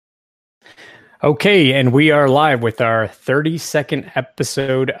Okay, and we are live with our 32nd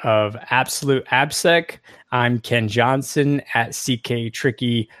episode of Absolute AppSec. I'm Ken Johnson at CK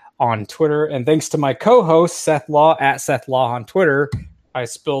Tricky on Twitter, and thanks to my co-host Seth Law at Seth Law on Twitter. I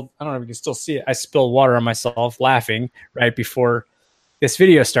don't know if you can still see it, I spilled water on myself laughing right before this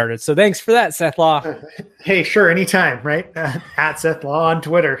video started. So thanks for that, Seth Law. Hey, sure, anytime, right? At Seth Law on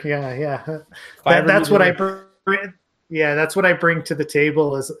Twitter. Yeah. That's what I bring. Yeah, that's what I bring to the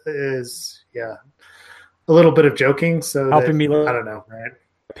table is a little bit of joking. So helping me look, I don't know, right?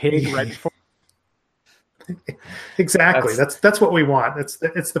 Pig right before. Exactly. That's what we want.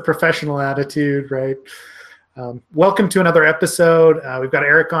 It's the professional attitude, right? Welcome to another episode. We've got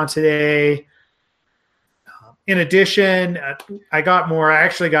Eric on today. In addition, I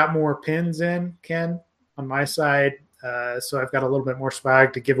actually got more pins in, Ken, on my side. So I've got a little bit more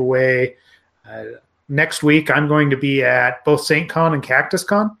swag to give away. Next week, I'm going to be at both SaintCon and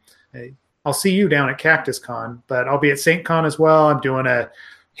CactusCon. I'll see you down at CactusCon, but I'll be at SaintCon as well. I'm doing a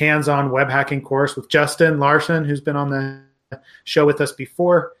hands-on web hacking course with Justin Larson, who's been on the show with us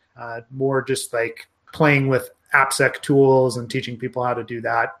before. More just like playing with AppSec tools and teaching people how to do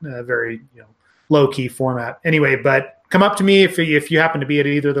that. Very low-key format. Anyway, but come up to me if you happen to be at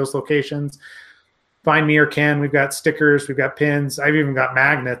either of those locations. Find me or Ken. We've got stickers. We've got pins. I've even got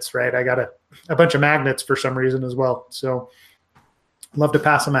magnets, right? I got a bunch of magnets for some reason as well. So love to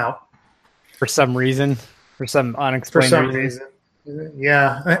pass them out. For some reason, for some unexplained reason.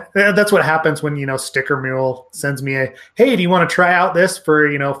 Yeah, that's what happens when, Sticker Mule sends me hey, do you want to try out this for,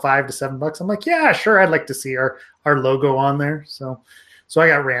 $5 to $7? I'm like, yeah, sure. I'd like to see our logo on there. So I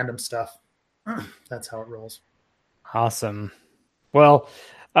got random stuff. That's how it rolls. Awesome. Well,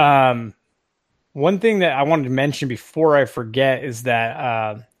 one thing that I wanted to mention before I forget is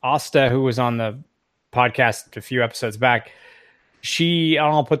that Asta, who was on the podcast a few episodes back,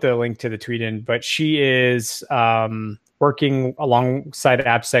 I'll put the link to the tweet in, but she is working alongside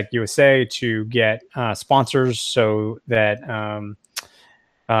AppSec USA to get sponsors so that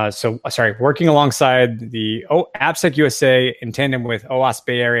working alongside the AppSec USA in tandem with OWASP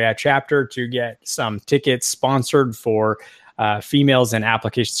Bay Area chapter to get some tickets sponsored for females in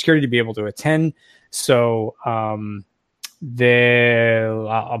application security to be able to attend. So I'll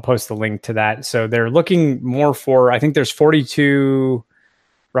post the link to that. So they're looking more for, I think there's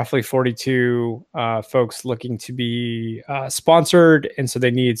roughly 42 folks looking to be sponsored. And so they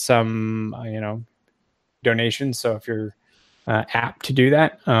need some, donations. So if you're apt to do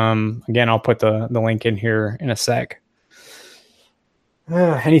that, again, I'll put the link in here in a sec.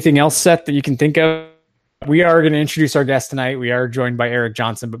 Anything else, Seth, that you can think of? We are going to introduce our guest tonight. We are joined by Eric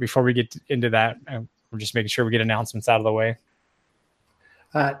Johnson, but before we get into that, we're just making sure we get announcements out of the way.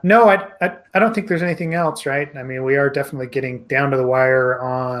 No, I don't think there's anything else, right? I mean, we are definitely getting down to the wire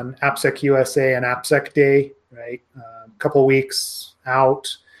on AppSec USA and AppSec Day, right? A couple weeks out,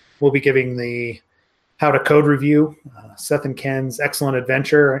 we'll be giving the How to Code review, Seth and Ken's excellent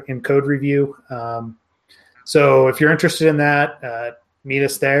adventure in code review. So if you're interested in that, meet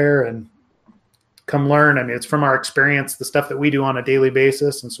us there and come learn. I mean, it's from our experience, the stuff that we do on a daily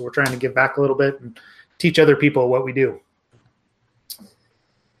basis. And so we're trying to give back a little bit and teach other people what we do.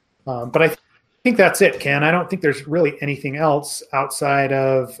 But I think that's it, Ken. I don't think there's really anything else outside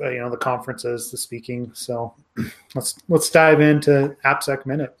of, the conferences, the speaking. So let's dive into AppSec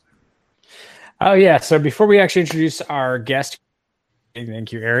Minute. Oh, yeah. So before we actually introduce our guest,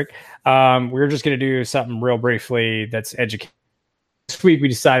 thank you, Eric. We're just going to do something real briefly that's educational. This week we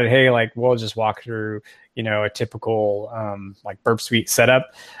decided, hey, we'll just walk through, a typical Burp Suite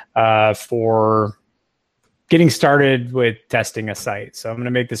setup for getting started with testing a site. So I'm going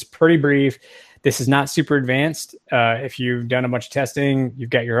to make this pretty brief. This is not super advanced. If you've done a bunch of testing, you've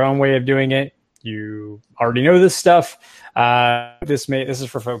got your own way of doing it. You already know this stuff. This is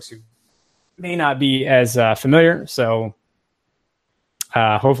for folks who may not be as familiar. So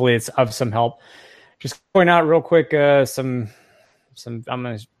hopefully it's of some help. Just point out real quick some. I'm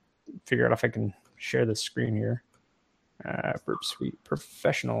going to figure out if I can share the screen here. Burp Suite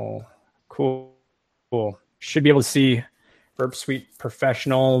Professional. Cool. Should be able to see Burp Suite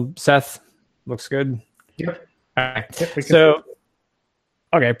Professional. Seth, looks good. Yep. Yep,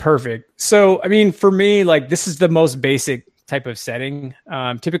 okay, perfect. So, I mean, for me, this is the most basic type of setting.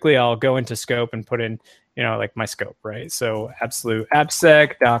 Typically, I'll go into scope and put in, my scope, right? So,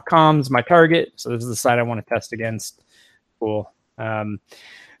 absoluteappsec.com is my target. So, this is the site I want to test against. Cool.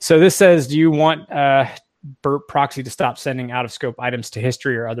 So this says, do you want Burp Proxy to stop sending out of scope items to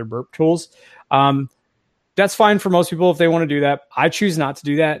history or other Burp tools? That's fine for most people if they want to do that. I choose not to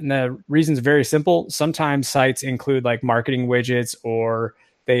do that. And the reason is very simple. Sometimes sites include marketing widgets or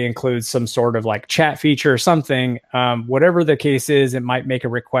they include some sort of like chat feature or something. Whatever the case is, it might make a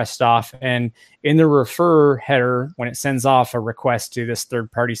request off. And in the refer header, when it sends off a request to this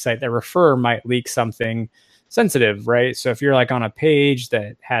third-party site, that refer might leak something sensitive, right? So if you're like on a page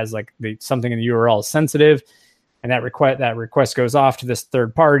that has like something in the URL is sensitive, and that request goes off to this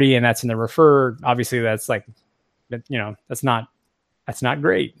third party, and that's in the refer, obviously that's like, that's not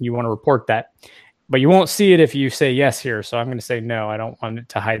great. You want to report that. But you won't see it if you say yes here. So I'm going to say no. I don't want it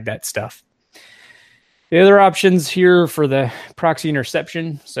to hide that stuff. The other options here for the proxy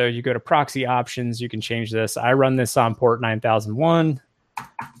interception. So you go to proxy options. You can change this. I run this on port 9001.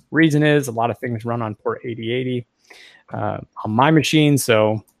 Reason is a lot of things run on port 8080 on my machine.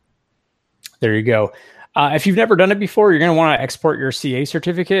 So there you go. If you've never done it before, you're going to want to export your CA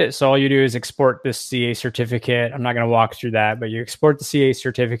certificate. So all you do is export this CA certificate. I'm not going to walk through that, but you export the CA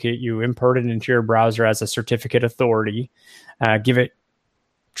certificate, you import it into your browser as a certificate authority, give it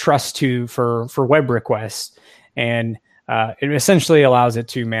trust for web requests, and it essentially allows it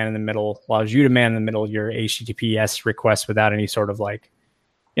to allows you to man in the middle your HTTPS requests without any sort of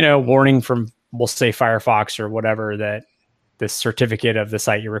warning from, we'll say, Firefox or whatever, that this certificate of the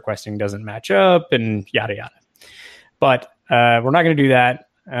site you're requesting doesn't match up and yada, yada. But we're not going to do that.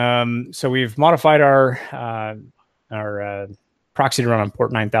 So we've modified our proxy to run on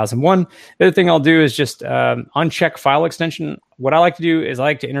port 9001. The other thing I'll do is just uncheck file extension. What I like to do is I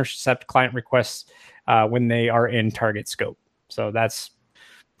like to intercept client requests when they are in target scope. So that's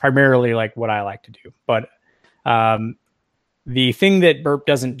primarily like what I like to do. But the thing that Burp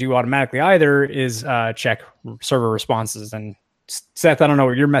doesn't do automatically either is check server responses. And Seth, I don't know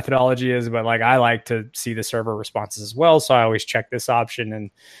what your methodology is, but I like to see the server responses as well. So I always check this option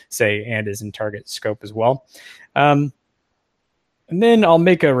and say and is in target scope as well. And then I'll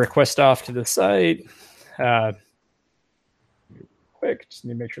make a request off to the site. Quick, just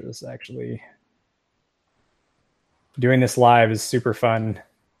need to make sure this actually doing this live is super fun,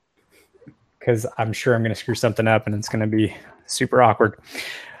 because I'm sure I'm going to screw something up and it's going to be super awkward.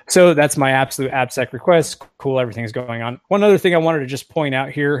 So that's my absolute AppSec request. Cool, everything's going on. One other thing I wanted to just point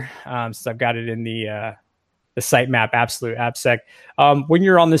out here, since I've got it in the sitemap absolute AppSec. When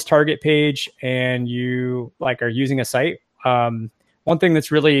you're on this target page and you are using a site, one thing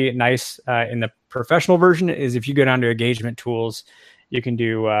that's really nice in the professional version is if you go down to engagement tools, you can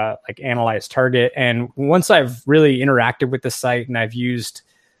do analyze target. And once I've really interacted with the site and I've used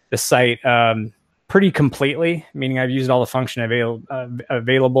the site pretty completely, meaning I've used all the function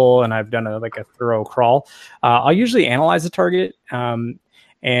available and I've done a thorough crawl, I'll usually analyze the target.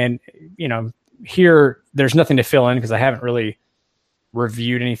 And here there's nothing to fill in because I haven't really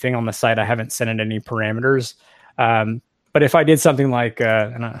reviewed anything on the site. I haven't set in any parameters. But if I did something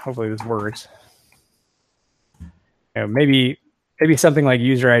and hopefully this works, maybe something like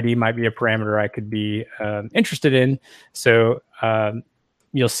user ID might be a parameter I could be interested in. So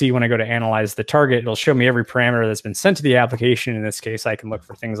you'll see when I go to analyze the target, it'll show me every parameter that's been sent to the application. In this case, I can look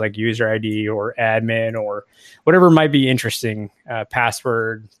for things like user ID or admin or whatever might be interesting,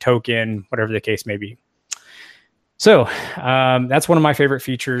 password, token, whatever the case may be. So that's one of my favorite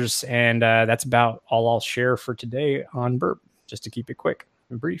features, and that's about all I'll share for today on Burp, just to keep it quick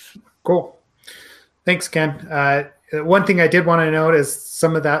and brief. Cool. Thanks, Ken. One thing I did want to note is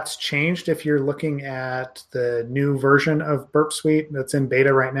some of that's changed if you're looking at the new version of Burp Suite that's in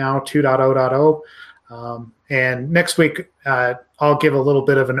beta right now, 2.0.0. And next week, I'll give a little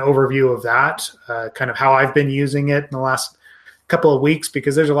bit of an overview of that, kind of how I've been using it in the last couple of weeks,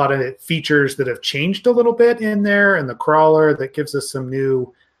 because there's a lot of features that have changed a little bit in there, and the crawler that gives us some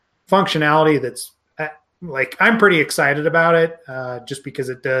new functionality that's I'm pretty excited about it, just because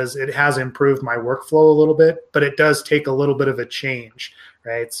it has improved my workflow a little bit, but it does take a little bit of a change,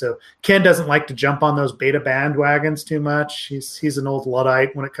 right? So Ken doesn't like to jump on those beta bandwagons too much. He's an old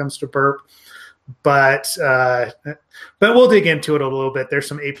Luddite when it comes to Burp, but we'll dig into it a little bit. There's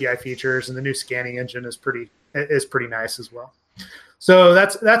some API features, and the new scanning engine is pretty nice as well. So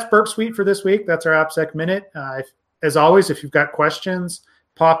that's Burp Suite for this week. That's our AppSec Minute. As always, if you've got questions,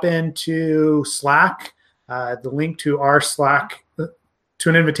 pop into Slack. The link to our Slack, to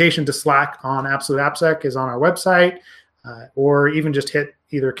an invitation to Slack on Absolute AppSec is on our website, or even just hit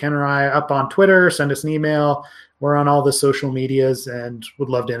either Ken or I up on Twitter, send us an email. We're on all the social medias and would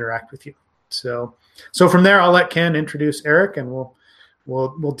love to interact with you. So from there, I'll let Ken introduce Eric, and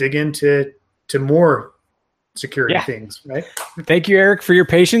we'll dig into more security things, right? Thank you, Eric, for your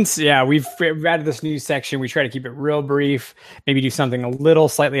patience. Yeah, we've added this new section. We try to keep it real brief, maybe do something a little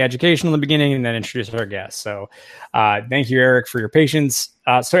slightly educational in the beginning, and then introduce our guests. So thank you, Eric, for your patience.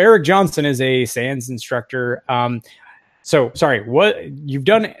 So Eric Johnson is a SANS instructor. So sorry, what you've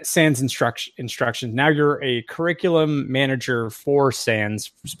done SANS instructions. Now you're a curriculum manager for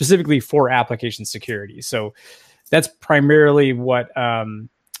SANS, specifically for application security. So that's primarily what when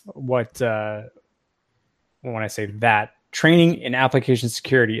I say that, training in application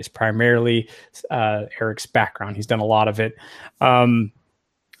security is primarily Eric's background. He's done a lot of it.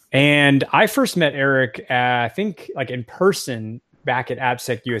 And I first met Eric, I think like in person back at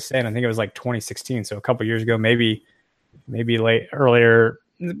AppSec USA. And I think it was like 2016. So a couple years ago, maybe earlier.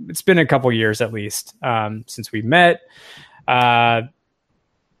 It's been a couple years at least since we met.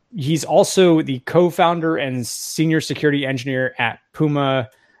 He's also the co-founder and senior security engineer at Puma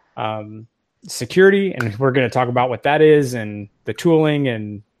Security, and we're going to talk about what that is and the tooling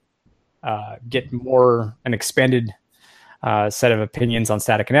and get more an expanded set of opinions on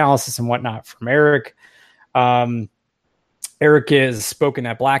static analysis and whatnot from Eric. Eric has spoken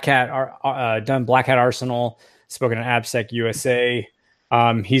at Black Hat, done Black Hat Arsenal, spoken at AppSec USA.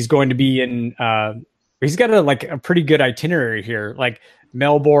 He's going to be in. He's got a pretty good itinerary here, like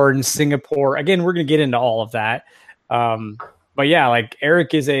Melbourne, Singapore. Again, we're going to get into all of that. But yeah, like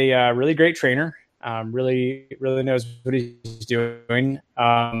Eric is a really great trainer. Really knows what he's doing.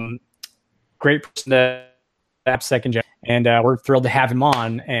 Great person to AppSec in general, and we're thrilled to have him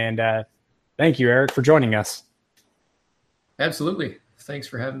on. And thank you, Eric, for joining us. Absolutely. Thanks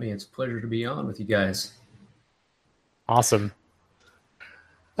for having me. It's a pleasure to be on with you guys. Awesome.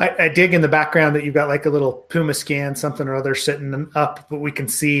 I dig in the background that you've got like a little Puma scan, something or other sitting up, but we can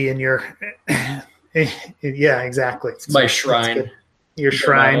see in your, yeah, exactly. It's my shrine. Your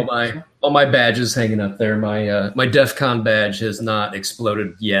shrine. All my badges hanging up there. My DEF CON badge has not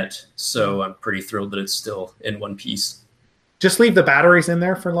exploded yet, so I'm pretty thrilled that it's still in one piece. Just leave the batteries in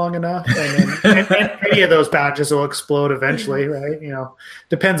there for long enough, and then and any of those badges will explode eventually, right? You know,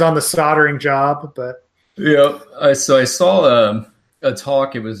 depends on the soldering job, but yeah. So I saw a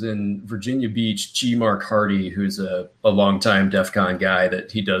talk. It was in Virginia Beach. G. Mark Hardy, who's a longtime DEF CON guy,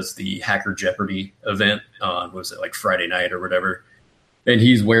 that he does the Hacker Jeopardy event on, was it like Friday night or whatever? And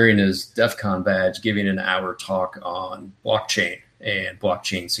he's wearing his DEF CON badge, giving an hour talk on blockchain and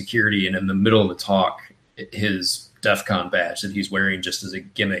blockchain security. And in the middle of the talk, his DEF CON badge that he's wearing just as a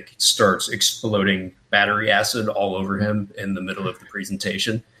gimmick starts exploding battery acid all over him in the middle of the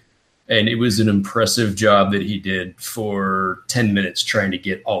presentation. And it was an impressive job that he did for 10 minutes trying to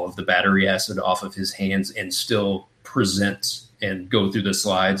get all of the battery acid off of his hands and still present and go through the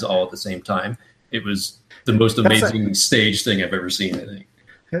slides all at the same time. It was the most amazing stage thing I've ever seen, I think.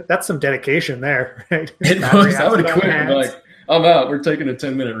 That's some dedication there, right? It was. I would have quit. I'm like, I'm out. We're taking a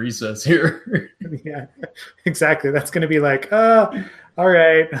 10-minute recess here. Yeah, exactly. That's going to be like, all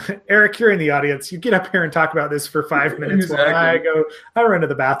right, Eric, you're in the audience. You get up here and talk about this for 5 minutes Exactly. while I run to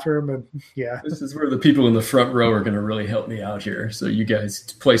the bathroom, and yeah. This is where the people in the front row are going to really help me out here. So you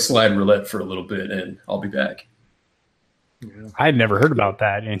guys play slide roulette for a little bit, and I'll be back. Yeah. I had never heard about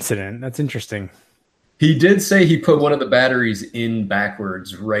that incident. That's interesting. He did say he put one of the batteries in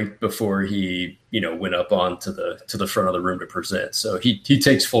backwards right before he, went up onto the front of the room to present. So he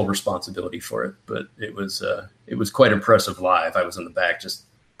takes full responsibility for it. But it was quite impressive live. I was in the back just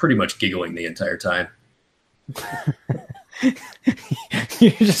pretty much giggling the entire time.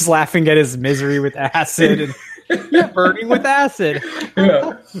 You're just laughing at his misery with acid and burning with acid.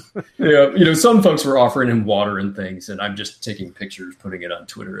 Yeah. Some folks were offering him water and things, and I'm just taking pictures, putting it on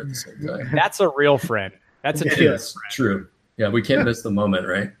Twitter at the same time. That's a real friend. That's a true friend. True. Yeah, we can't miss the moment,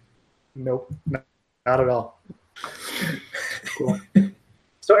 right? Nope, not at all. Cool.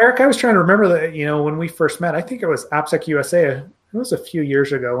 So, Eric, I was trying to remember that, when we first met, I think it was AppSec USA. It was a few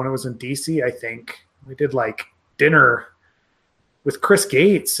years ago when it was in DC, I think. We did like dinner with Chris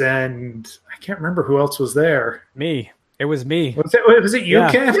Gates, and I can't remember who else was there. Me. It was me. Was it you,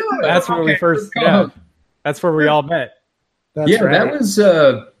 Yeah. Ken? That's where we first. Yeah, that's where we all met. That's right.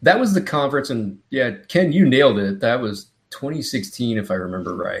 that was the conference, and yeah, Ken, you nailed it. That was 2016, if I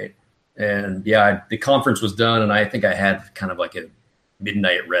remember right. And yeah, the conference was done, and I think I had kind of like a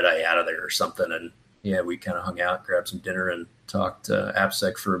midnight red eye out of there or something. And yeah, we kind of hung out, grabbed some dinner, and talked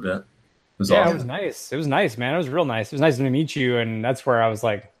AppSec for a bit. It was awesome. It was nice. It was nice, man. It was real nice. It was nice to meet you, and that's where I was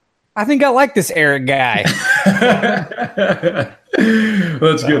like, I think I like this Eric guy.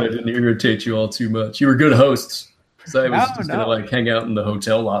 Well, that's good. I didn't irritate you all too much. You were good hosts. So I was gonna hang out in the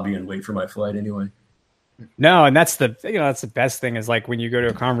hotel lobby and wait for my flight anyway. No, and that's the best thing is like when you go to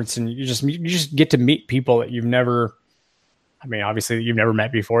a conference and you just get to meet people that you've never, obviously you've never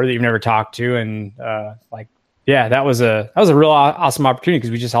met before, that you've never talked to, and that was a real awesome opportunity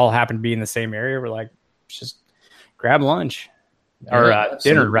because we just all happened to be in the same area. We're like, just grab lunch or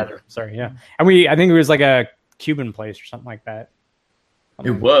dinner rather. Sorry, yeah. And I think it was like a Cuban place or something like that.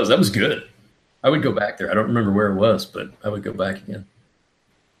 That was good. I would go back there. I don't remember where it was, but I would go back again.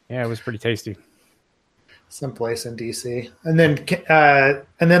 Yeah, it was pretty tasty. Someplace in DC. And then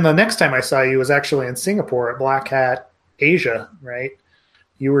the next time I saw you was actually in Singapore at Black Hat Asia, right?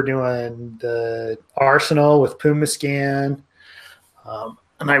 You were doing the Arsenal with Pumascan,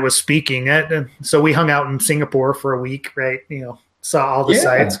 and I was speaking it. And so we hung out in Singapore for a week, right? Saw all the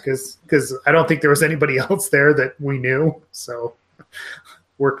sites because I don't think there was anybody else there that we knew. So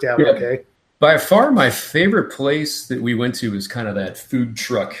worked out okay. By far, my favorite place that we went to was kind of that food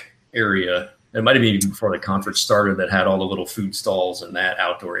truck area. It might have been even before the conference started, that had all the little food stalls and that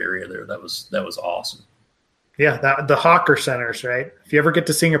outdoor area there. That was awesome. Yeah, the hawker centers, right? If you ever get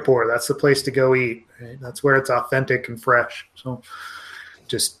to Singapore, that's the place to go eat. Right? That's where it's authentic and fresh. So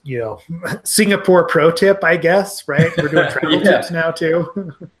just, Singapore pro tip, I guess, right? We're doing travel tips now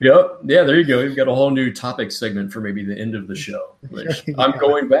too. Yep. Yeah, there you go. You've got a whole new topic segment for maybe the end of the show, which I'm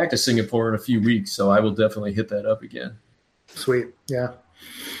going back to Singapore in a few weeks, so I will definitely hit that up again. Sweet. Yeah.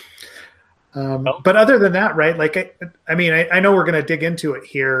 But other than that, right? Like, I know we're going to dig into it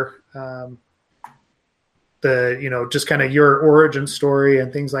here. Just kind of your origin story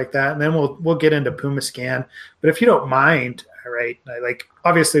and things like that. And then we'll get into Pumascan. But if you don't mind, right,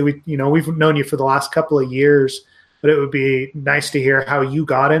 obviously we've known you for the last couple of years, but it would be nice to hear how you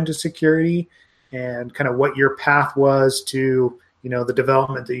got into security and kind of what your path was to, the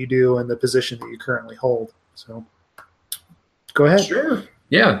development that you do and the position that you currently hold. So go ahead. Sure.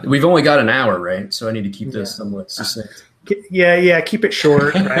 Yeah. We've only got an hour, right? So I need to keep this somewhat succinct. Yeah. Keep it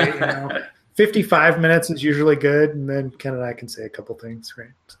short, right? 55 minutes is usually good, and then Ken and I can say a couple things, right?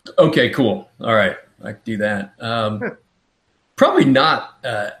 Okay, cool. All right, I can do that. Probably not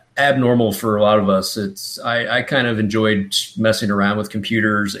abnormal for a lot of us. I kind of enjoyed messing around with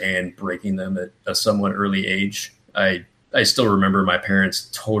computers and breaking them at a somewhat early age. I still remember my parents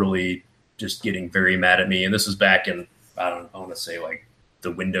totally just getting very mad at me, and this was back in, I want to say like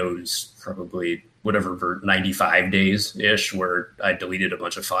the Windows probably whatever 95 days ish, where I deleted a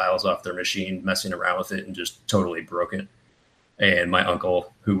bunch of files off their machine, messing around with it, and just totally broke it. And my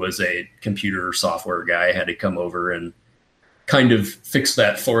uncle, who was a computer software guy, had to come over and kind of fix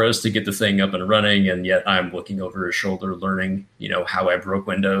that for us to get the thing up and running. And yet I'm looking over his shoulder, learning, how I broke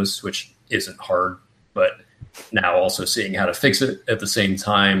Windows, which isn't hard, but now also seeing how to fix it at the same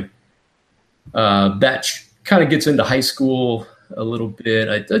time. That kind of gets into high school a little bit.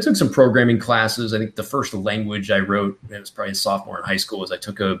 I took some programming classes. I think the first language I wrote, it was probably a sophomore in high school, was I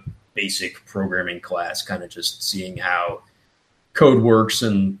took a basic programming class, kind of just seeing how code works,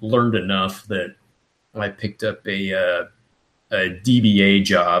 and learned enough that I picked up a DBA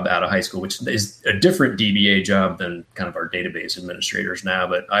job out of high school, which is a different DBA job than kind of our database administrators now.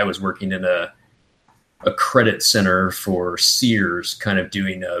 But I was working in a credit center for Sears, kind of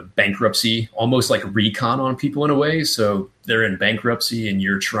doing a bankruptcy, almost like recon on people in a way. So they're in bankruptcy and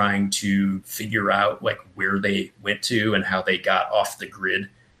you're trying to figure out like where they went to and how they got off the grid,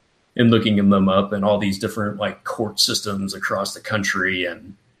 and looking them up and all these different like court systems across the country.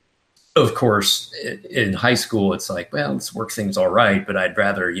 And of course, in high school, it's like, well, this work thing's all right, but I'd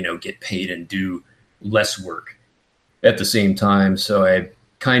rather, get paid and do less work at the same time. So I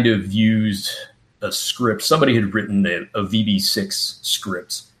kind of used a script. Somebody had written a VB6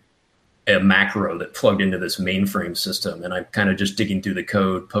 script, a macro that plugged into this mainframe system. And I'm kind of just digging through the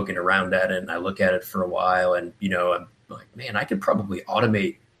code, poking around at it. And I look at it for a while, and, I'm like, man, I could probably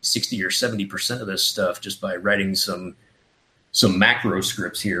automate 60 or 70% of this stuff just by writing some macro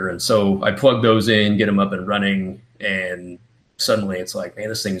scripts here. And so I plug those in, get them up and running. And suddenly it's like, man,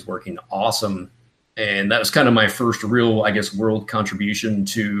 this thing's working awesome. And that was kind of my first real, I guess, world contribution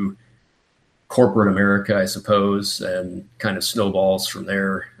to corporate America, I suppose, and kind of snowballs from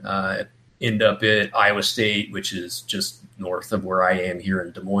there. End up at Iowa State, which is just north of where I am here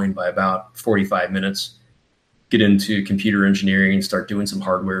in Des Moines by about 45 minutes. Get into computer engineering and start doing some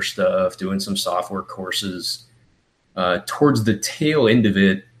hardware stuff, doing some software courses. Towards the tail end of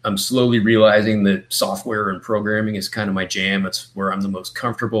it, I'm slowly realizing that software and programming is kind of my jam. It's where I'm the most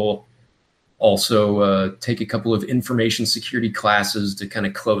comfortable. Also take a couple of information security classes to kind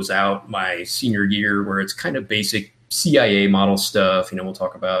of close out my senior year, where it's kind of basic CIA model stuff. We'll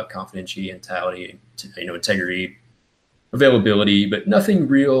talk about confidentiality, integrity, availability, but nothing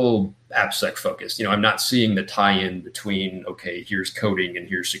real AppSec focused. I'm not seeing the tie-in between, okay, here's coding and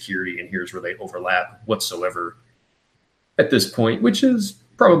here's security and here's where they overlap whatsoever at this point, which is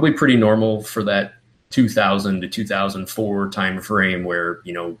probably pretty normal for that 2000 to 2004 time frame where,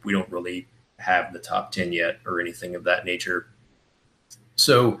 we don't really have the top 10 yet or anything of that nature.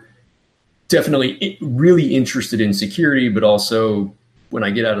 So definitely really interested in security, but also when I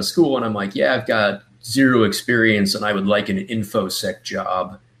get out of school and I'm like, yeah, I've got zero experience and I would like an InfoSec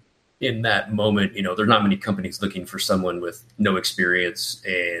job. In that moment, there's not many companies looking for someone with no experience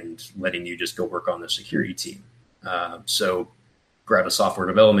and letting you just go work on the security team. So grab a software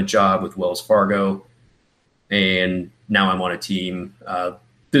development job with Wells Fargo, and now I'm on a team.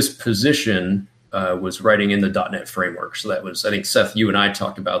 This position was writing in the .NET framework. So that was, I think, Seth, you and I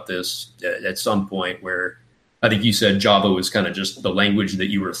talked about this at some point where I think you said Java was kind of just the language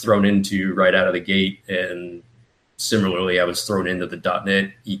that you were thrown into right out of the gate. And similarly, I was thrown into the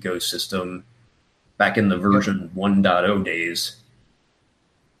 .NET ecosystem back in the version 1.0 days.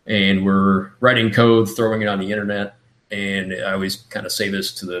 And we're writing code, throwing it on the internet. And I always kind of say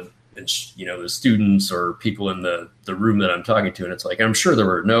this to the students or people in the room that I'm talking to. And it's like, I'm sure there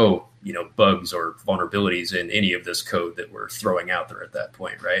were no, bugs or vulnerabilities in any of this code that we're throwing out there at that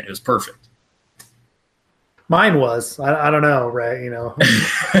point, right? It was perfect. Mine was. I don't know, right?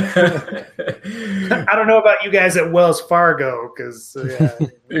 I don't know about you guys at Wells Fargo because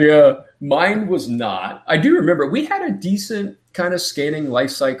yeah, mine was not. I do remember we had a decent kind of scanning life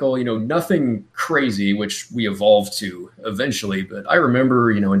cycle. Nothing crazy, which we evolved to eventually. But I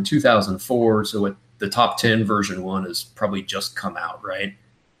remember, in 2004, so at the top 10 version 1 has probably just come out, right?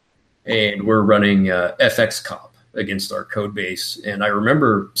 And we're running FXCOP against our code base, and I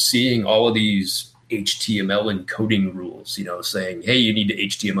remember seeing all of these HTML encoding rules, saying, hey, you need to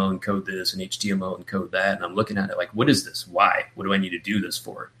HTML encode this and HTML encode that. And I'm looking at it like, what is this? Why? What do I need to do this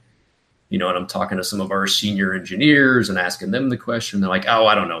for? And I'm talking to some of our senior engineers and asking them the question. They're like, oh,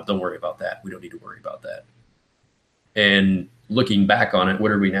 I don't know. Don't worry about that. We don't need to worry about that. And looking back on it,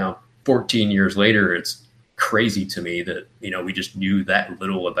 what are we now? 14 years later, it's crazy to me that, we just knew that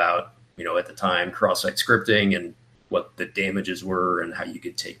little about, at the time, cross-site scripting and what the damages were and how you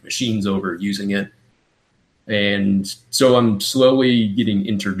could take machines over using it. And so I'm slowly getting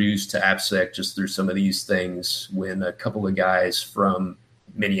introduced to AppSec just through some of these things when a couple of guys from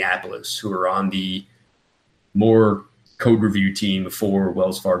Minneapolis who are on the more code review team for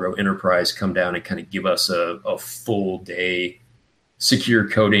Wells Fargo Enterprise come down and kind of give us a full day secure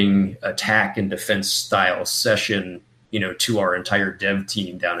coding attack and defense style session, to our entire dev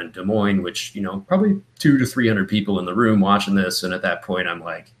team down in Des Moines, which, probably 200 to 300 people in the room watching this. And at that point, I'm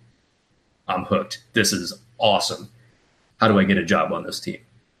like, I'm hooked. This is awesome. How do I get a job on this team?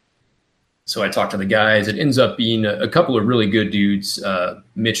 So I talked to the guys. It ends up being a couple of really good dudes,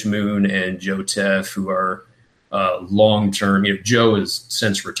 Mitch Moon and Joe Teff, who are long-term. Joe has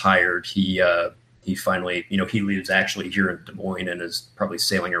since retired. He finally, he lives actually here in Des Moines and is probably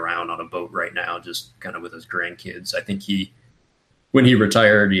sailing around on a boat right now, just kind of with his grandkids. I think when he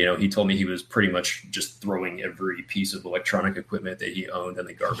retired, he told me he was pretty much just throwing every piece of electronic equipment that he owned in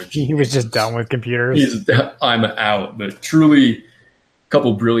the garbage. He was just done with computers. I'm out, but truly a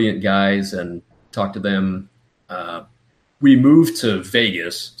couple brilliant guys, and talked to them. We moved to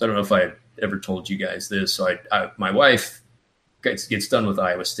Vegas. I don't know if I ever told you guys this. So my wife gets done with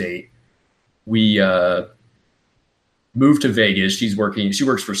Iowa State. We moved to Vegas. She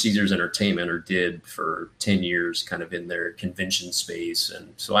works for Caesars Entertainment, or did for 10 years, kind of in their convention space.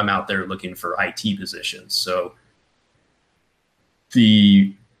 And so I'm out there looking for IT positions. So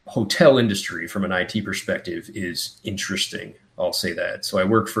the hotel industry from an IT perspective is interesting. I'll say that. So I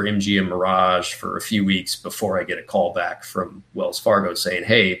worked for MGM Mirage for a few weeks before I get a call back from Wells Fargo saying,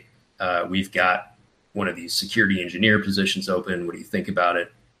 hey, we've got one of these security engineer positions open. What do you think about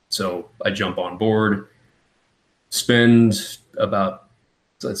it? So I jump on board, spend about,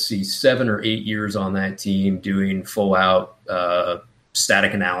 7 or 8 years on that team doing full out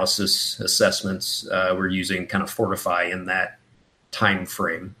static analysis assessments. We're using kind of Fortify in that time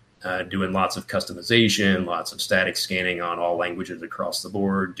frame, doing lots of customization, lots of static scanning on all languages across the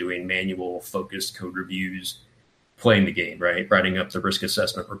board, doing manual focused code reviews, playing the game, right? Writing up the risk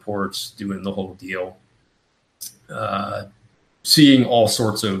assessment reports, doing the whole deal. Seeing all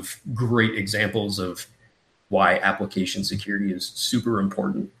sorts of great examples of why application security is super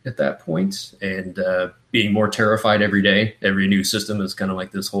important at that point, and being more terrified every day. Every new system is kind of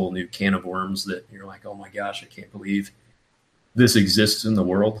like this whole new can of worms that you're like, oh my gosh, I can't believe this exists in the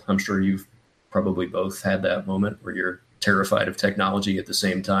world. I'm sure you've probably both had that moment where you're terrified of technology at the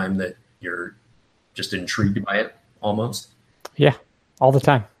same time that you're just intrigued by it almost. Yeah, all the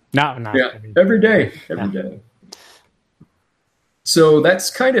time. No, yeah, I mean, every day. So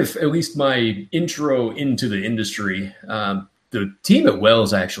that's kind of at least my intro into the industry. The team at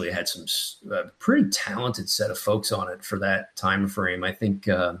Wells actually had some pretty talented set of folks on it for that time frame. I think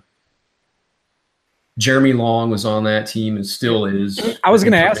Jeremy Long was on that team and still is. I was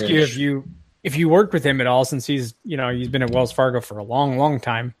going to ask you if you worked with him at all, since he's been at Wells Fargo for a long, long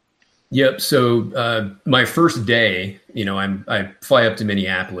time. Yep. So my first day, I fly up to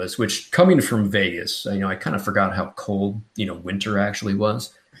Minneapolis, which coming from Vegas, I kind of forgot how cold, winter actually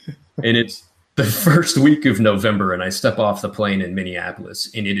was. And it's the first week of November, and I step off the plane in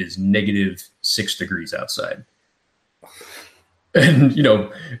Minneapolis, and it is -6 degrees outside. And,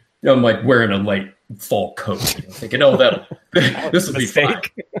 I'm like wearing a light fall coat, thinking, oh, this will be fine.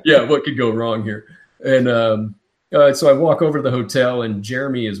 Yeah, what could go wrong here? And so I walk over to the hotel, and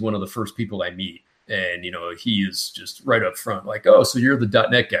Jeremy is one of the first people I meet. And, he is just right up front, like, oh, so you're the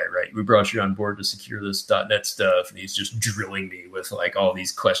 .NET guy, right? We brought you on board to secure this .NET stuff. And he's just drilling me with like all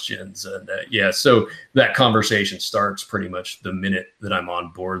these questions. And so that conversation starts pretty much the minute that I'm on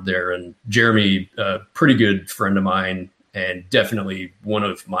board there. And Jeremy, a pretty good friend of mine, and definitely one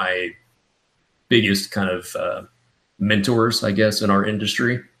of my biggest kind of mentors, I guess, in our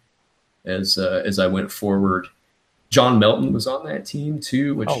industry as I went forward. John Melton was on that team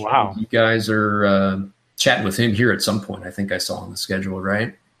too, which you guys are chatting with him here at some point. I think I saw on the schedule,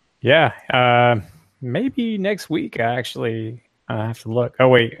 right? Yeah, maybe next week. I have to look. Oh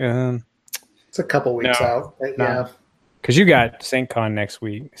wait, it's a couple weeks out. Right? No. Yeah, because you got SyncCon next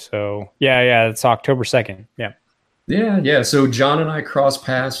week. So yeah, it's October 2nd. Yeah. Yeah. So John and I crossed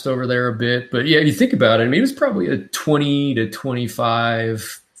paths over there a bit, but yeah, you think about it. I mean, it was probably a 20 to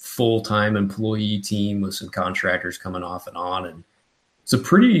 25 full-time employee team with some contractors coming off and on. And it's a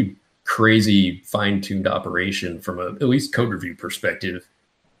pretty crazy fine-tuned operation from at least code review perspective.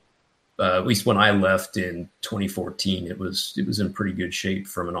 At least when I left in 2014, it was in pretty good shape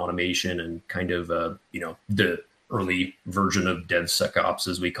from an automation and kind of, the early version of DevSecOps,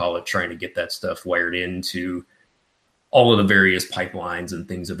 as we call it, trying to get that stuff wired into all of the various pipelines and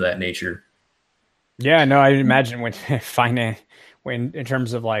things of that nature. Yeah, no, I imagine when in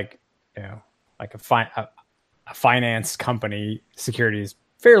terms of like a finance company, security is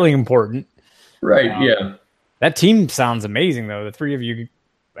fairly important. Right. Yeah. That team sounds amazing though. The three of you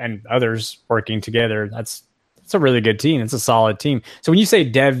and others working together, it's a really good team. It's a solid team. So when you say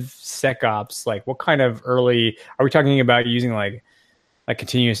DevSecOps, like what kind of early, are we talking about using like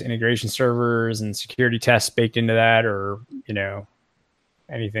continuous integration servers and security tests baked into that, or,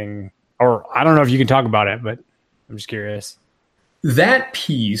 anything, or I don't know if you can talk about it, but I'm just curious. That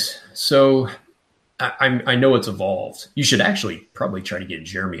piece, so I know it's evolved. You should actually probably try to get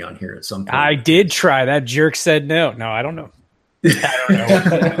Jeremy on here at some point. I did try. That jerk said no. No, I don't know.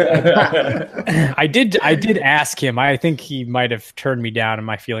 I did ask him. I think he might have turned me down and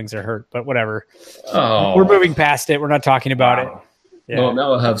my feelings are hurt, but whatever. Oh, we're moving past it. We're not talking about it. Yeah. Well,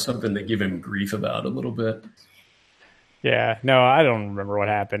 now I'll have something to give him grief about a little bit. Yeah. No, I don't remember what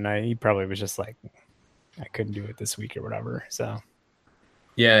happened. He probably was just like, I couldn't do it this week or whatever. So.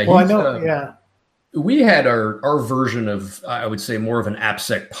 Yeah. Well, I know. Yeah. We had our version of, I would say, more of an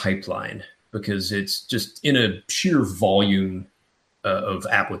AppSec pipeline, because it's just in a sheer volume of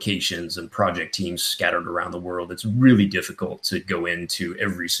applications and project teams scattered around the world. It's really difficult to go into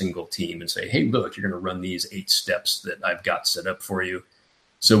every single team and say, hey, look, you're going to run these 8 steps that I've got set up for you.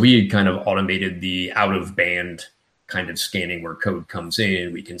 So we had kind of automated the out of band kind of scanning where code comes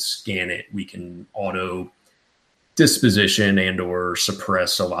in. We can scan it. We can auto disposition and or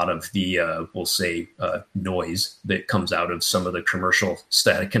suppress a lot of the, we'll say, noise that comes out of some of the commercial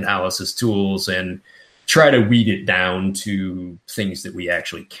static analysis tools, and try to weed it down to things that we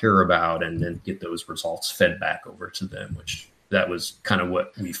actually care about, and then get those results fed back over to them, which that was kind of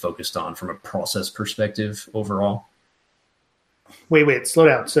what we focused on from a process perspective overall. Wait, slow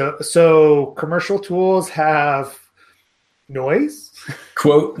down. So commercial tools have noise?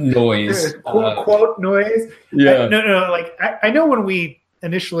 Quote noise. Quote noise? Yeah. No. Like I know when we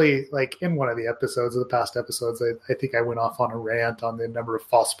initially, like in one of the episodes of the past episodes, I think I went off on a rant on the number of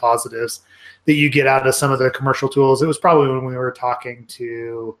false positives that you get out of some of the commercial tools. It was probably when we were talking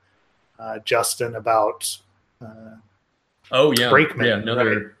to Justin about Brakeman.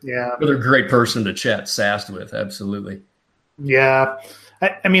 Yeah, another great person to chat SAST with. Absolutely. Yeah.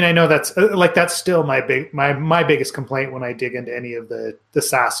 I mean, I know that's still my biggest complaint when I dig into any of the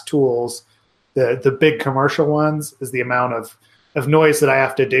SaaS tools. The big commercial ones is the amount of noise that I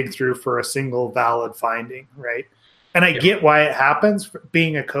have to dig through for a single valid finding, right? And I get why it happens,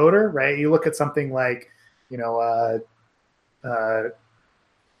 being a coder, right? You look at something like,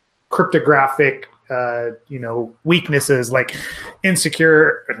 cryptographic, weaknesses like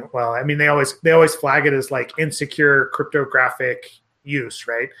insecure. Well, I mean, they always flag it as like insecure cryptographic use,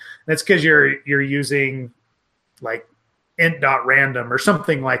 right? And it's because you're using like int.random or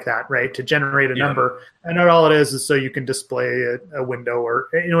something like that, right? To generate a number. And all it is so you can display a window, or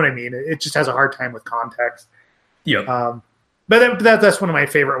you know what I mean? It just has a hard time with context. Yeah. But that's one of my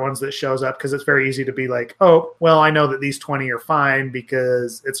favorite ones that shows up, because it's very easy to be like, oh, well, I know that these 20 are fine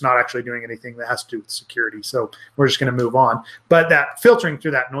because it's not actually doing anything that has to do with security. So we're just going to move on. But that filtering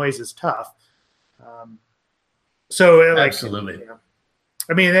through that noise is tough. Absolutely. You know,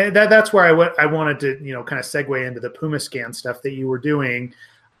 I mean, that's where I wanted to, kind of segue into the PumaScan stuff that you were doing,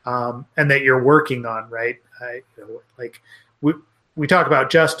 and that you're working on, right? We talk about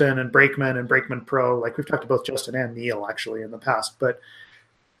Justin and Brakeman Pro. Like, we've talked to both Justin and Neil actually in the past, but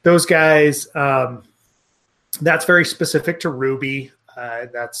those guys, that's very specific to Ruby.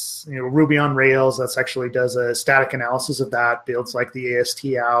 That's Ruby on Rails. That's actually does a static analysis of that, builds like the AST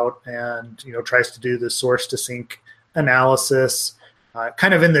out, and tries to do the source to sync analysis,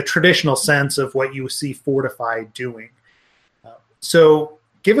 kind of in the traditional sense of what you see Fortify doing. So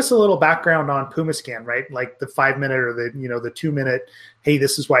give us a little background on PumaScan, right? Like the 5-minute or the 2-minute. Hey,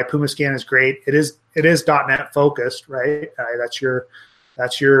 this is why PumaScan is great. It is .NET focused, right? That's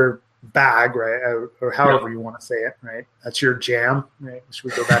your bag, right? Or however you want to say it, right? That's your jam, right? Should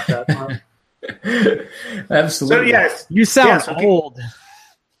we go back to that one? Absolutely. So yes, you sound old.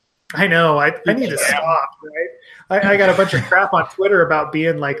 I know. I need to stop, right? I got a bunch of crap on Twitter about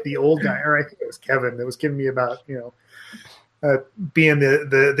being like the old guy, or I think it was Kevin that was giving me about being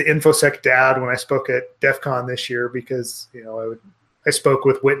the InfoSec dad when I spoke at DEF CON this year, because I spoke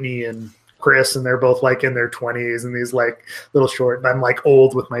with Whitney and Chris, and they're both like in their 20s, and these like little short, and I'm like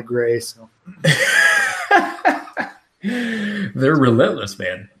old with my gray. So they're relentless,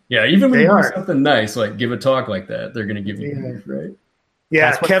 man. Yeah, even when you do something nice, like give a talk like that, they're going to give you right.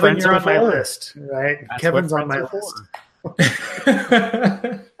 Yeah, Kevin, you're on my list, right? That's Kevin's on my list.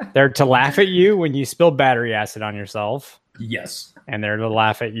 They're to laugh at you when you spill battery acid on yourself. Yes. And they're to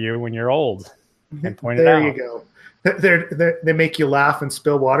laugh at you when you're old and point it out. There you go. They make you laugh and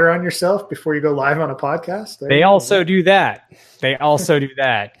spill water on yourself before you go live on a podcast. They also do that.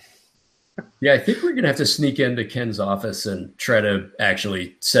 Yeah, I think we're going to have to sneak into Ken's office and try to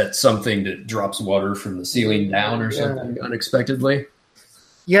actually set something that drops water from the ceiling down or something unexpectedly.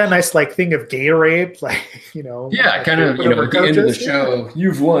 Yeah, nice like thing of Gatorade, Yeah, kind of, at the end of the show,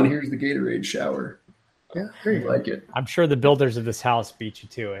 you've won. Here's the Gatorade shower. Yeah, there you like it. I'm sure the builders of this house beat you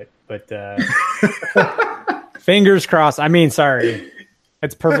to it, but fingers crossed. I mean, sorry,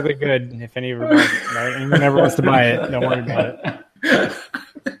 it's perfectly good. If anyone ever wants to buy it, don't worry about it.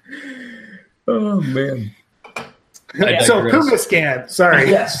 Oh man. So PumaScan. Sorry.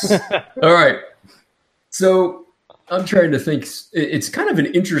 Yes. All right. So I'm trying to think. It's kind of an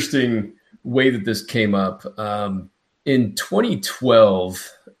interesting way that this came up. In 2012,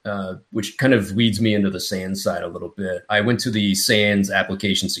 which kind of leads me into the SANS side a little bit. I went to the SANS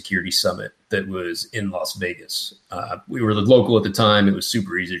Application Security Summit that was in Las Vegas. We were the local at the time. It was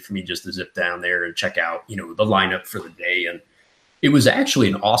super easy for me just to zip down there and check out, the lineup for the day. And it was actually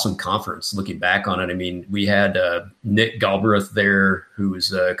an awesome conference looking back on it. I mean, we had Nick Galbraith there, who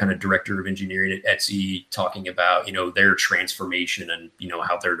is kind of director of engineering at Etsy, talking about, their transformation and,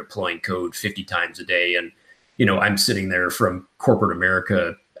 how they're deploying code 50 times a day. And, I'm sitting there from corporate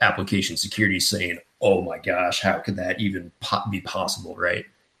America application security saying, oh my gosh, how could that even be possible, right?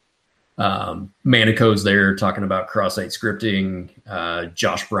 Manico's there talking about cross-site scripting.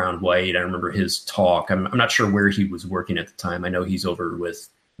 Josh Brown-White, I remember his talk. I'm not sure where he was working at the time. I know he's over with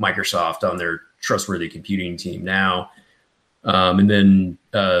Microsoft on their trustworthy computing team now. And then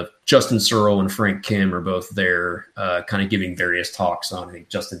Justin Searle and Frank Kim are both there kind of giving various talks on, I think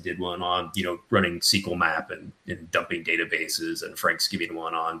Justin did one on, running SQL map and dumping databases, and Frank's giving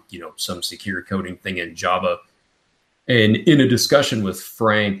one on, some secure coding thing in Java. And in a discussion with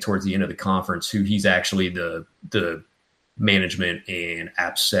Frank towards the end of the conference, who he's actually the management and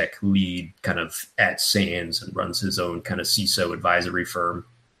AppSec lead kind of at SANS and runs his own kind of CISO advisory firm.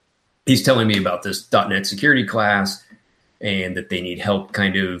 He's telling me about this .NET security class and that they need help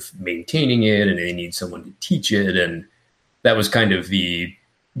kind of maintaining it and they need someone to teach it. And that was kind of the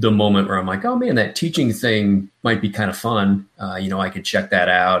moment where I'm like, oh man, that teaching thing might be kind of fun. I could check that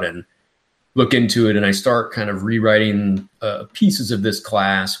out and look into it. And I start kind of rewriting pieces of this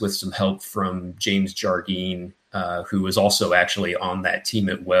class with some help from James Jardine, who was also actually on that team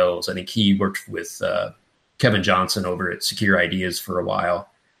at Wells. I think he worked with Kevin Johnson over at Secure Ideas for a while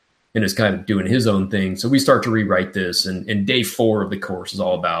and is kind of doing his own thing. So we start to rewrite this, and day 4 of the course is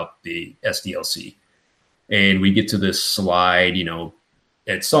all about the SDLC. And we get to this slide,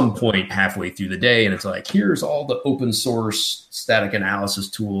 at some point halfway through the day, and it's like, here's all the open source static analysis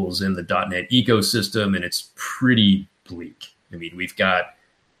tools in the .NET ecosystem, and it's pretty bleak. I mean, we've got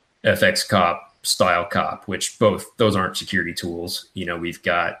FXCOP, StyleCOP, which both those aren't security tools. We've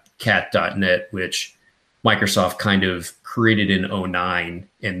got cat.net, which Microsoft kind of created in 2009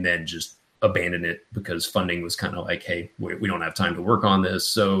 and then just abandoned it because funding was kind of like, hey, we don't have time to work on this.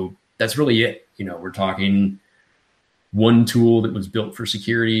 So that's really it. We're talking one tool that was built for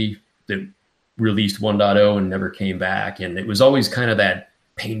security that released 1.0 and never came back. And it was always kind of that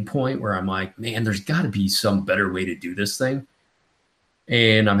pain point where I'm like, man, there's got to be some better way to do this thing.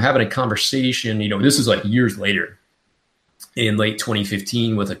 And I'm having a conversation, this is like years later in late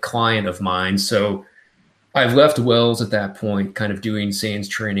 2015 with a client of mine. So I've left Wells at that point, kind of doing SANS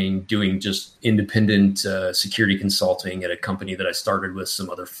training, doing just independent security consulting at a company that I started with some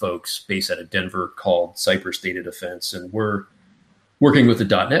other folks based out of Denver called Cypress Data Defense. And we're working with a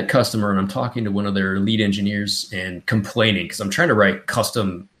 .NET customer, and I'm talking to one of their lead engineers and complaining because I'm trying to write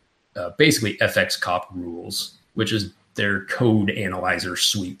custom, basically FXCOP rules, which is their code analyzer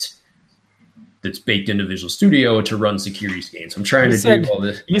suite that's baked into Visual Studio to run security scans. I'm trying to do all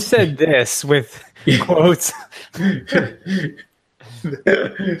this. You said this with quotes.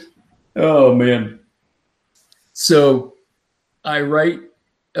 Oh, man. So I write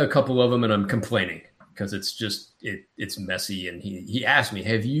a couple of them and I'm complaining because it's just, it's messy. And he asked me,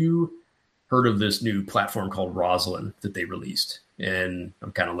 have you heard of this new platform called Roslyn that they released? And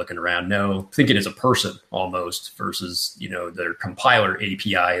I'm kind of looking around, no, thinking it's a person almost versus, their compiler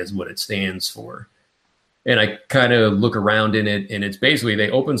API is what it stands for. And I kind of look around in it, and it's basically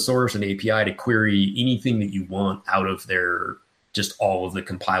they open source an API to query anything that you want out of their, just all of the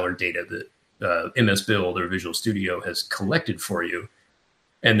compiler data that MS Build or Visual Studio has collected for you.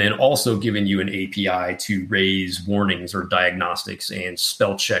 And then also giving you an API to raise warnings or diagnostics and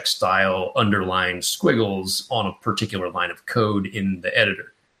spell check style underlined squiggles on a particular line of code in the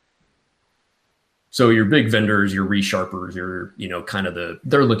editor. So your big vendors, your resharpers, your,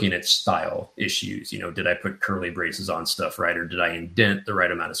 they're looking at style issues. Did I put curly braces on stuff right? Or did I indent the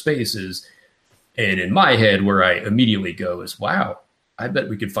right amount of spaces? And in my head, where I immediately go is, wow, I bet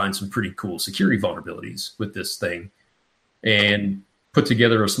we could find some pretty cool security vulnerabilities with this thing. And put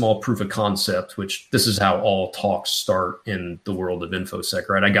together a small proof of concept, which this is how all talks start in the world of InfoSec,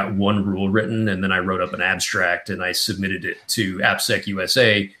 right? I got one rule written and then I wrote up an abstract and I submitted it to AppSec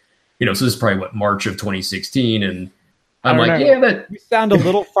USA, so this is probably March of 2016. And I'm like, you sound a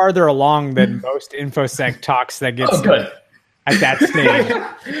little farther along than most InfoSec talks that gets at that stage.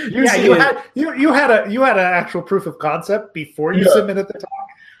 You had an actual proof of concept before you submitted the talk.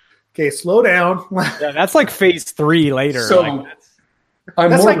 Okay, slow down. Yeah, that's like phase 3 later. So,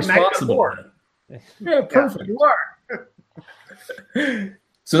 I'm more responsible. Yeah, perfect. You are.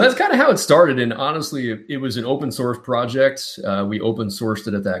 So that's kind of how it started. And honestly, it was an open source project. We open sourced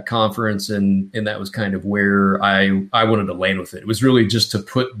it at that conference. And that was kind of where I wanted to land with it. It was really just to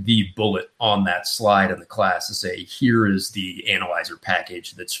put the bullet on that slide in the class to say, here is the analyzer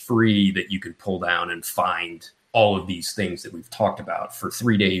package that's free that you can pull down and find all of these things that we've talked about for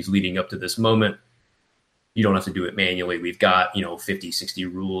 3 days leading up to this moment. You don't have to do it manually. We've got, 50, 60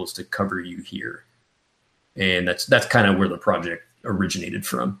 rules to cover you here. And that's kind of where the project originated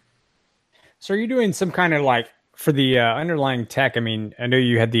from. So are you doing some kind of for the underlying tech? I mean, I know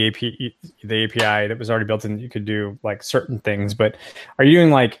you had the API that was already built in. You could do certain things, but are you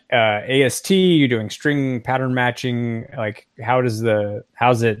doing AST? You doing string pattern matching? How was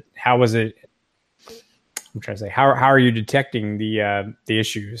it? I'm trying to say, how are you detecting the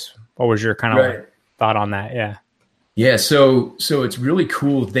issues? What was your kind of thought on that? Yeah. So it's really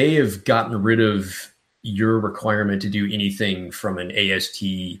cool. They have gotten rid of your requirement to do anything from an AST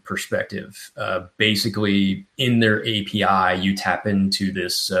perspective. Basically, in their API, you tap into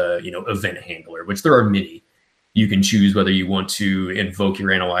this, event handler, which there are many. You can choose whether you want to invoke your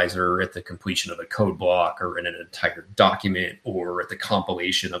analyzer at the completion of a code block or in an entire document or at the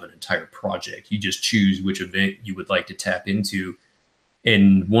compilation of an entire project. You just choose which event you would like to tap into.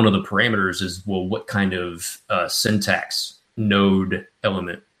 And one of the parameters is, well, what kind of syntax node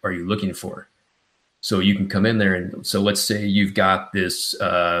element are you looking for? So you can come in there and so let's say you've got this,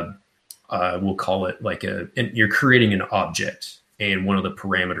 we'll call it and you're creating an object. And one of the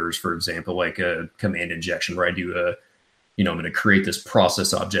parameters, for example, like a command injection where I do I'm going to create this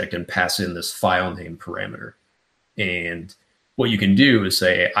process object and pass in this file name parameter. And what you can do is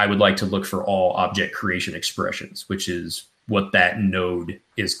say, I would like to look for all object creation expressions, which is what that node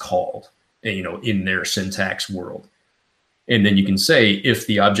is called, in their syntax world. And then you can say, if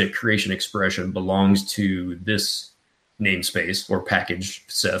the object creation expression belongs to this namespace or package,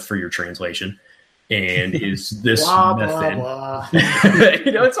 Seth, for your translation, and is this blah, method. blah, blah.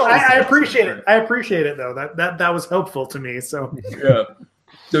 It's always I appreciate it. I appreciate it though. That was helpful to me. So yeah.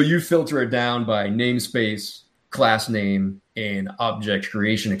 So you filter it down by namespace, class name, and object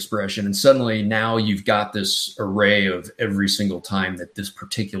creation expression. And suddenly now you've got this array of every single time that this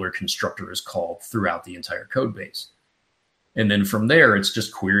particular constructor is called throughout the entire code base. And then from there, it's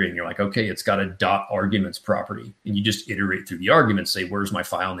just querying. You're like, okay, it's got a dot arguments property. And you just iterate through the arguments, say, where's my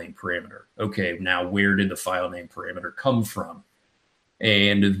file name parameter? Okay, now where did the file name parameter come from?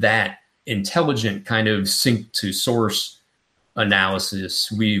 And that intelligent kind of sync to source analysis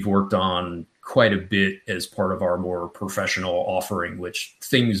we've worked on quite a bit as part of our more professional offering, which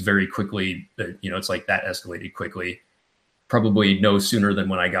things very quickly, it's like that escalated quickly. Probably no sooner than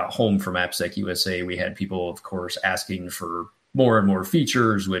when I got home from AppSec USA, we had people, of course, asking for more and more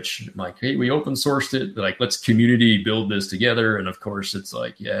features, which I'm like, hey, we open sourced it. Like, let's community build this together. And of course, it's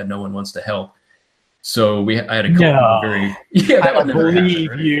like, yeah, no one wants to help. So I had a couple of very, I don't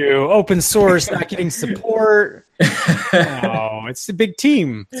believe you. Open source, not getting support. No, it's a big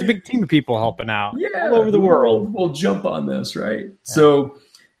team. It's a big team of people helping out all over the world. We'll jump on this, right?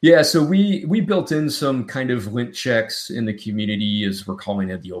 Yeah. So we built in some kind of lint checks in the community, as we're calling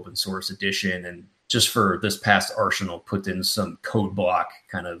it, the open source edition. And just for this past Arsenal, put in some code block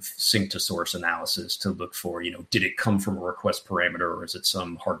kind of sync to source analysis to look for, did it come from a request parameter, or is it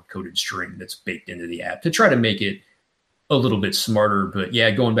some hard coded string that's baked into the app, to try to make it a little bit smarter. But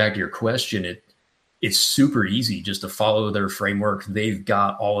yeah, going back to your question, it's super easy just to follow their framework. They've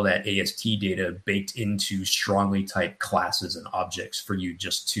got all of that AST data baked into strongly typed classes and objects for you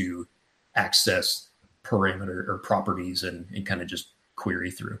just to access parameter or properties and kind of just query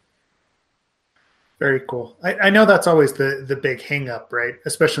through. Very cool. I know that's always the big hang up, right?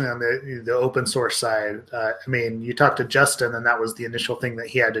 Especially on the open source side. You talked to Justin, and that was the initial thing that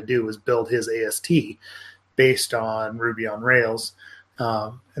he had to do, was build his AST based on Ruby on Rails.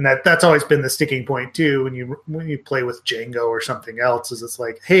 And that's always been the sticking point too when you play with Django or something else, is it's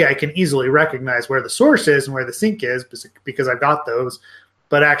like, hey, I can easily recognize where the source is and where the sync is because I've got those,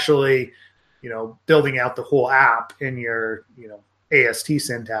 but actually, building out the whole app in your AST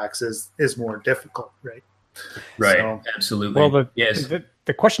syntax is more difficult, right? Right. So, absolutely. Well,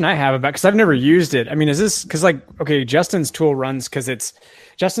 the question I have about, because I've never used it. I mean, is this because Justin's tool runs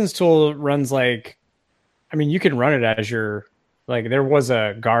like, you can run it as your. Like, there was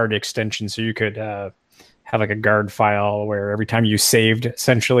a guard extension, so you could have like a guard file where every time you saved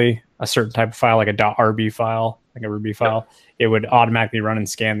essentially a certain type of file, like a .rb file, like a Ruby file, it would automatically run and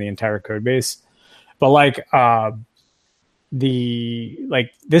scan the entire code base. But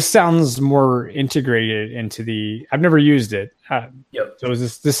this sounds more integrated into the. I've never used it. So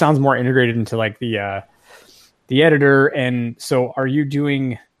this sounds more integrated into like the editor. And so, are you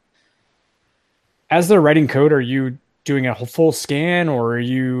doing, as they're writing code, are you doing a full scan, or are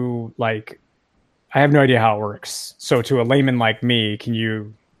you like, I have no idea how it works. So to a layman like me, can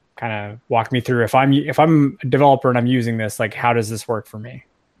you kind of walk me through, if I'm a developer and I'm using this, like, how does this work for me?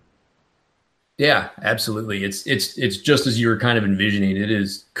 Yeah, absolutely. It's just as you were kind of envisioning. It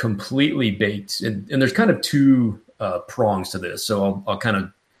is completely baked, and there's kind of two prongs to this. So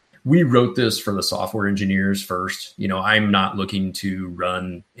we wrote this for the software engineers first. I'm not looking to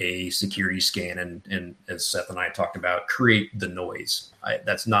run a security scan and as Seth and I talked about, create the noise.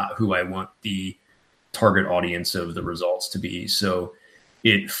 That's not who I want the target audience of the results to be. So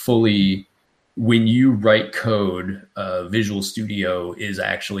when you write code, Visual Studio is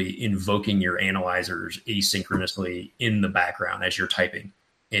actually invoking your analyzers asynchronously in the background as you're typing.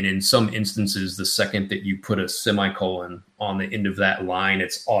 And in some instances, the second that you put a semicolon on the end of that line,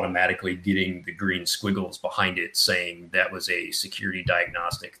 it's automatically getting the green squiggles behind it saying that was a security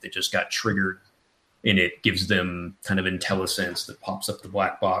diagnostic that just got triggered. And it gives them kind of IntelliSense that pops up the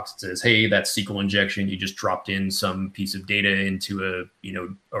black box. It says, hey, that's SQL injection. You just dropped in some piece of data into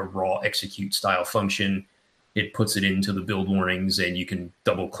a raw execute style function. It puts it into the build warnings, and you can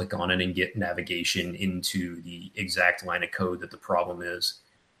double click on it and get navigation into the exact line of code that the problem is.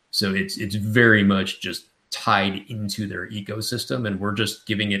 So it's very much just tied into their ecosystem, and we're just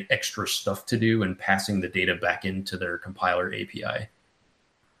giving it extra stuff to do and passing the data back into their compiler API.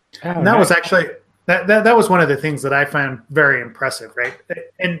 And that was actually that was one of the things that I found very impressive, right?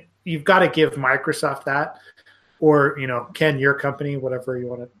 And you've got to give Microsoft that, or Ken, your company, whatever you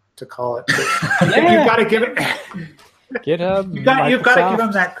want to call it. You've got to give it GitHub. You've got to give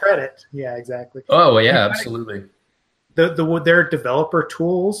them that credit. Yeah, exactly. Oh yeah, absolutely. Their developer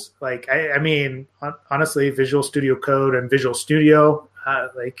tools, like honestly, Visual Studio Code and Visual Studio,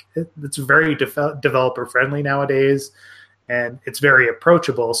 it's very developer friendly nowadays, and it's very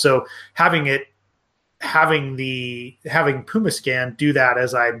approachable. So having it having PumaScan do that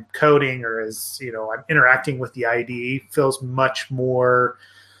as I'm coding or as I'm interacting with the IDE feels much more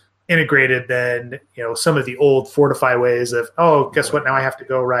integrated than some of the old Fortify ways of, oh, guess what, now I have to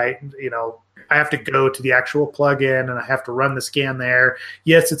go I have to go to the actual plugin and I have to run the scan there.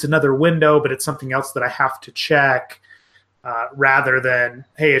 Yes, it's another window, but it's something else that I have to check rather than,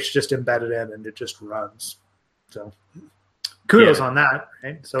 hey, it's just embedded in and it just runs. So kudos on that,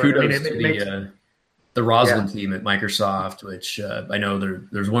 right? So kudos to the Roslyn team at Microsoft, which I know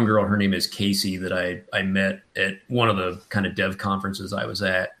there's one girl, her name is Casey, that I met at one of the kind of dev conferences I was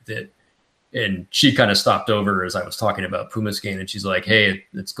at, and she kind of stopped over as I was talking about PumaScan, and she's like, hey,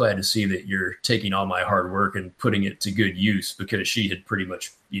 it's glad to see that you're taking all my hard work and putting it to good use, because she had pretty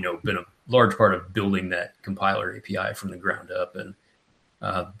much been a large part of building that compiler API from the ground up, and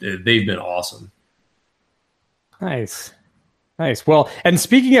they've been awesome. Nice. Well, and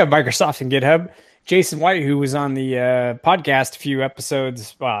speaking of Microsoft and GitHub, Jason White, who was on the podcast a few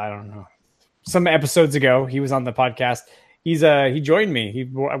episodes, well, I don't know, some episodes ago, he was on the podcast. He joined me.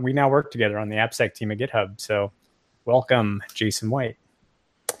 We now work together on the AppSec team at GitHub. So welcome, Jason White,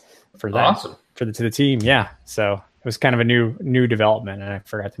 for that. Awesome. To the team. Yeah. So it was kind of a new development, and I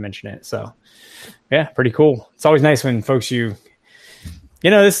forgot to mention it. So yeah, pretty cool. It's always nice when folks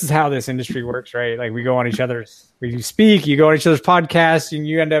this is how this industry works, right? Like we go on we speak, you go on each other's podcasts, and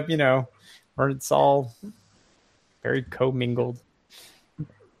you end up, where it's all very commingled.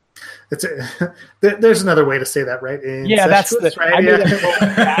 There's another way to say that, right? Yeah, that's right.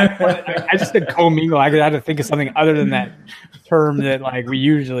 I just said commingle. I had to think of something other than that term that we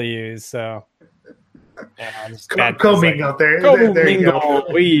usually use. So commingle. There you go.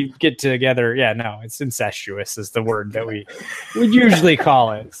 We get together. Yeah, no, it's incestuous is the word that we would usually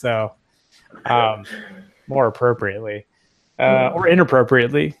call it. So more appropriately or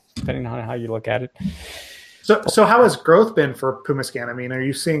inappropriately, depending on how you look at it. So how has growth been for PumaScan? I mean, are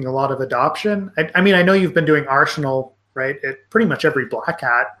you seeing a lot of adoption? I know you've been doing Arsenal, right, at pretty much every Black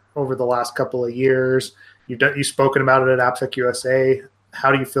Hat over the last couple of years. You've spoken about it at AppSec USA.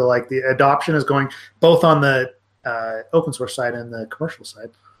 How do you feel like the adoption is going, both on the open source side and the commercial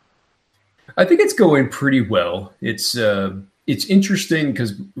side? I think it's going pretty well. It's interesting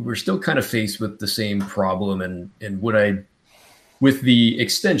because we're still kind of faced with the same problem, and with the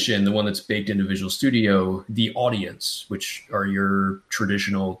extension, the one that's baked into Visual Studio, the audience, which are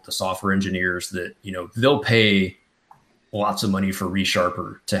the software engineers that, they'll pay lots of money for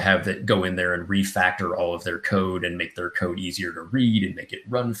ReSharper to have that go in there and refactor all of their code and make their code easier to read and make it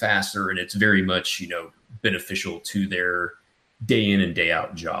run faster. And it's very much, beneficial to their day in and day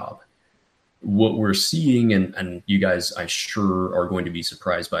out job. What we're seeing, and you guys, I sure are going to be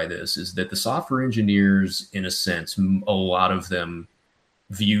surprised by this, is that the software engineers, in a sense, a lot of them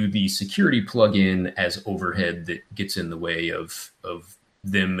view the security plugin as overhead that gets in the way of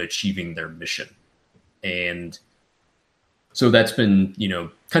them achieving their mission. And so that's been,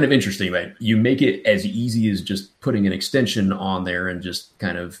 kind of interesting, right? You make it as easy as just putting an extension on there and just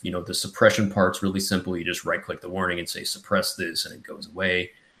kind of, the suppression part's really simple. You just right click the warning and say, suppress this, and it goes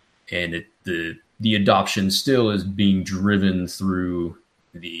away. And the adoption still is being driven through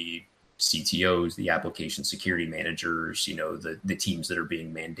the CTOs, the application security managers, the teams that are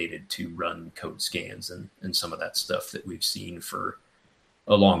being mandated to run code scans and some of that stuff that we've seen for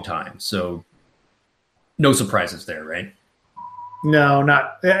a long time. So no surprises there, right? No,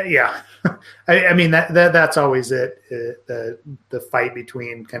 not yeah. I mean that's always it. The fight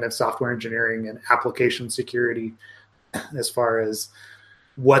between kind of software engineering and application security, as far as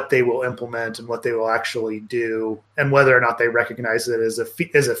what they will implement and what they will actually do, and whether or not they recognize it as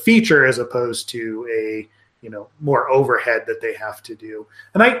a feature as opposed to a more overhead that they have to do.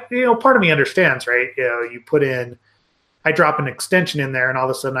 And part of me understands, right? You put in, I drop an extension in there, and all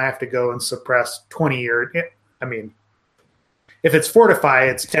of a sudden I have to go and suppress 20 or if it's Fortify,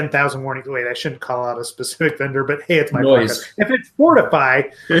 it's 10,000 warnings. Wait, I shouldn't call out a specific vendor, but hey, it's my podcast. If it's Fortify,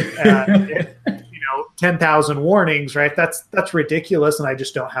 10,000 warnings, right? That's ridiculous, and I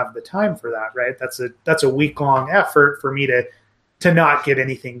just don't have the time for that, right? That's a week-long effort for me to not get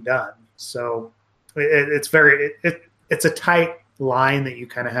anything done. So it's a tight line that you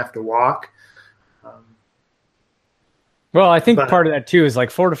kind of have to walk. Well, I think part of that too is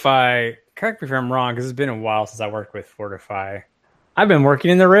Fortify. Correct me if I'm wrong, because it's been a while since I worked with Fortify. I've been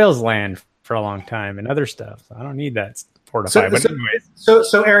working in the Rails land for a long time and other stuff. So I don't need that Fortify.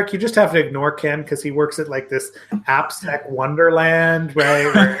 So Eric, you just have to ignore Ken because he works at this AppSec wonderland, right?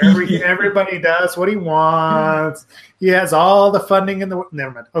 Where everybody does what he wants. He has all the funding in the.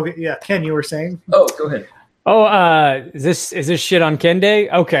 Never mind. Okay, yeah, Ken, you were saying? Oh, go ahead. Oh, is this shit on Ken Day?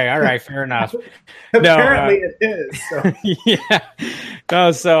 Okay, all right, fair enough. Apparently it is. So. Yeah.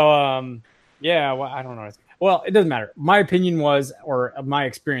 No, so yeah, well, I don't know. Well, it doesn't matter. My opinion was, or my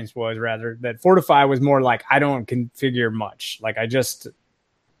experience was rather, that Fortify was more like I don't configure much. Like I just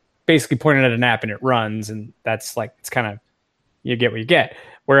basically pointed at an app and it runs, and that's like it's kind of you get what you get.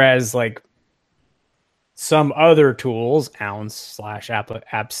 Whereas like some other tools, ounce /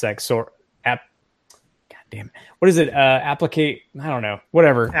 AppSec or app. God damn it. What is it? Applicate. I don't know.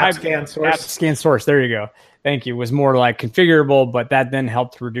 Whatever. App scan source. App scan source. There you go. Thank you. Was more like configurable, but that then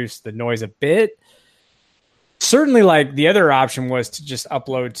helped reduce the noise a bit. Certainly, like the other option was to just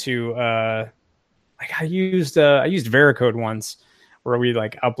upload to like I used Veracode once, where we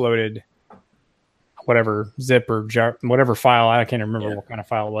like uploaded whatever zip or jar, whatever file. I can't remember what kind of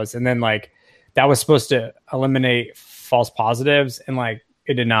file it was, and then like that was supposed to eliminate false positives, and like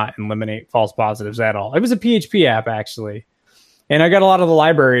it did not eliminate false positives at all. It was a PHP app actually, and I got a lot of the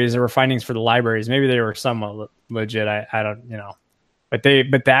libraries. There were findings for the libraries. Maybe they were somewhat legit. I don't but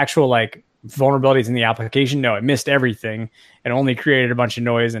the actual like vulnerabilities in the application, no, it missed everything and only created a bunch of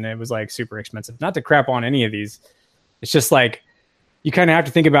noise, and it was like super expensive. Not to crap on any of these, it's just like you kind of have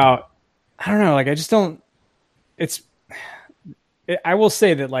to think about. I don't know, like I just don't. I will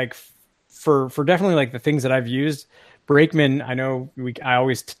say that like for definitely like the things that I've used, Brakeman. I know I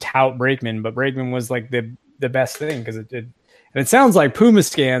always tout Brakeman, but Brakeman was like the best thing because and it sounds like Puma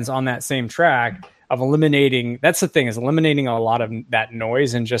scans on that same track of eliminating. That's the thing, is eliminating a lot of that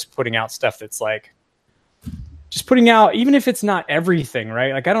noise and just putting out stuff that's like just putting out, even if it's not everything,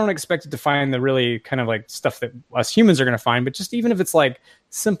 right? Like I don't expect it to find the really kind of like stuff that us humans are going to find, but just even if it's like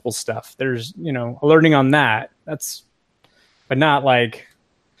simple stuff, there's, alerting on that. That's, but not like,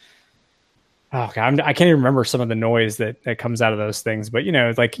 oh God, I can't even remember some of the noise that comes out of those things, but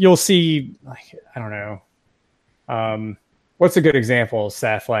like you'll see, like, I don't know. What's a good example,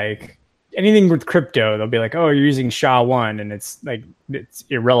 Seth? Like anything with crypto, they'll be like, oh, you're using SHA-1 and it's like, it's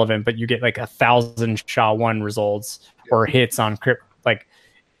irrelevant, but you get like 1,000 SHA-1 results or hits on like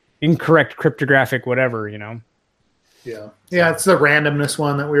incorrect cryptographic, whatever, Yeah. Yeah. It's the randomness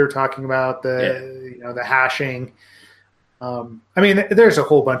one that we were talking about, the hashing. I mean, there's a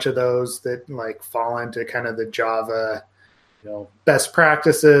whole bunch of those that like fall into kind of the Java, best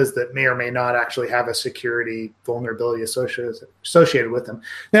practices that may or may not actually have a security vulnerability associated with them.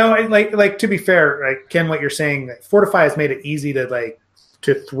 Now, like to be fair, right, Ken, what you're saying, Fortify has made it easy to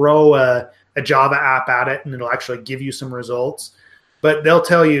throw a Java app at it, and it'll actually give you some results. But they'll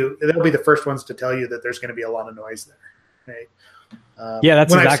be the first ones to tell you that there's going to be a lot of noise there. Right? Yeah,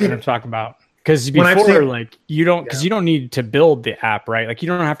 that's exactly what I'm talking about. Because before, like you don't need to build the app, right? Like you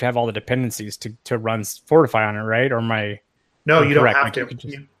don't have to have all the dependencies to run Fortify on it, right? Or No, you don't have to.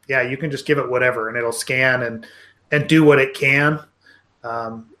 You can just give it whatever, and it'll scan and do what it can.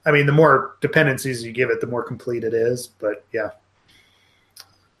 I mean, the more dependencies you give it, the more complete it is. But yeah.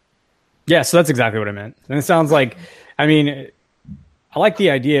 Yeah, so that's exactly what I meant. And it sounds like, I mean, I like the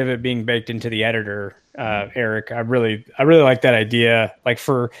idea of it being baked into the editor, Eric. I really like that idea. Like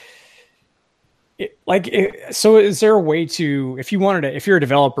so is there a way to, if you're a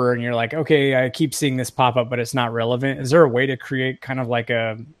developer and you're like, okay, I keep seeing this pop up, but it's not relevant. Is there a way to create kind of like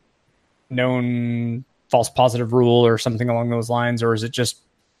a known false positive rule or something along those lines? Or is it just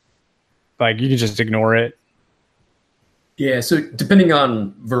like, you can just ignore it? Yeah. So depending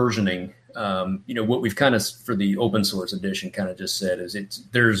on versioning, what we've kind of, for the open source edition, kind of just said is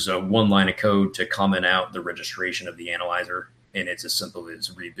there's a one line of code to comment out the registration of the analyzer. And it's as simple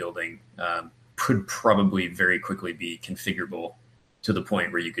as rebuilding, could probably very quickly be configurable to the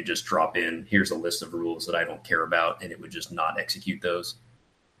point where you could just drop in, here's a list of rules that I don't care about, and it would just not execute those.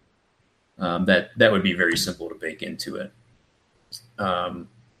 That would be very simple to bake into it.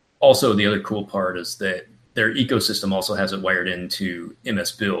 Also, the other cool part is that their ecosystem also has it wired into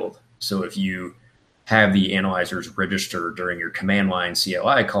MS Build. So if you have the analyzers register during your command line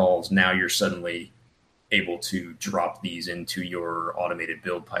CLI calls, now you're suddenly able to drop these into your automated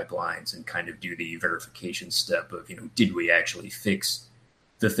build pipelines and kind of do the verification step of, did we actually fix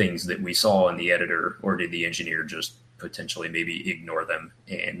the things that we saw in the editor, or did the engineer just potentially maybe ignore them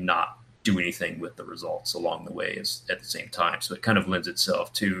and not do anything with the results along the way at the same time? So it kind of lends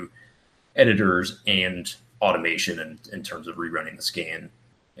itself to editors and automation in terms of rerunning the scan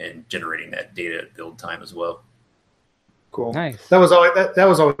and generating that data at build time as well. Cool. Nice. That was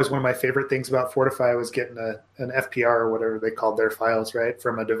always one of my favorite things about Fortify, was getting an FPR or whatever they called their files, right,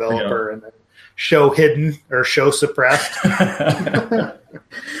 from a developer, and then show hidden or show suppressed.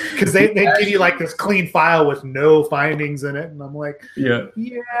 because they give you like this clean file with no findings in it, and I'm like,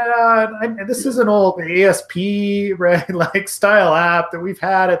 this is an old ASP like style app that we've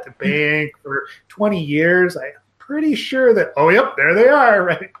had at the bank for 20 years. I'm pretty sure that there they are,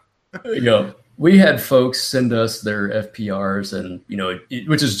 right? Yeah, we had folks send us their FPRs, and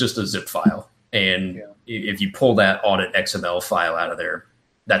which is just a zip file, and if you pull that audit XML file out of there,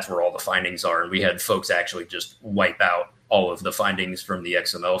 that's where all the findings are. And we had folks actually just wipe out all of the findings from the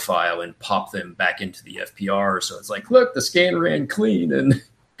XML file and pop them back into the FPR. So it's like, look, the scan ran clean. And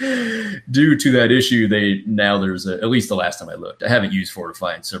due to that issue, there's at least the last time I looked, I haven't used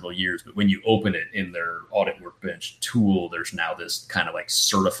Fortify in several years, but when you open it in their audit workbench tool, there's now this kind of like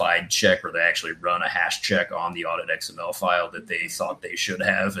certified check where they actually run a hash check on the audit XML file that they thought they should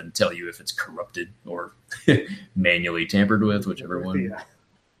have and tell you if it's corrupted or manually tampered with, whichever one. Yeah.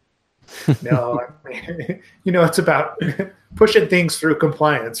 No, it's about pushing things through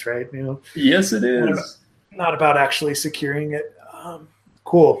compliance, right? Yes, it is. Not about actually securing it.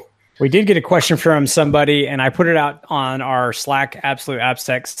 Cool. We did get a question from somebody, and I put it out on our Slack, Absolute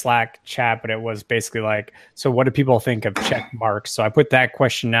AppSec Slack chat, but it was basically like, so what do people think of check marks? So I put that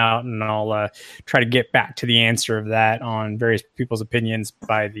question out, and I'll try to get back to the answer of that on various people's opinions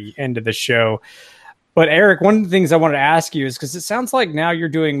by the end of the show. But Eric, one of the things I wanted to ask you is, because it sounds like now you're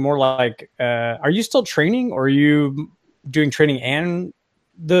doing more like, are you still training, or are you doing training and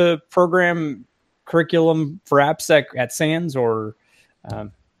the program curriculum for AppSec at SANS, or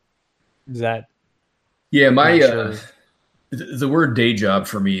is that? Yeah, the word day job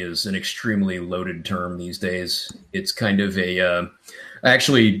for me is an extremely loaded term these days. It's kind of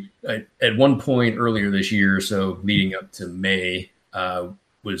actually at one point earlier this year, so leading up to May,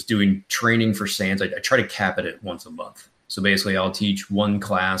 was doing training for SANS. I try to cap it at once a month. So basically I'll teach one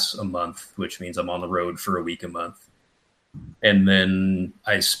class a month, which means I'm on the road for a week a month. And then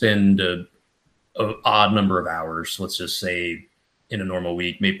I spend a odd number of hours, let's just say in a normal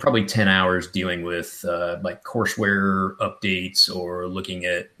week, maybe probably 10 hours dealing with like courseware updates or looking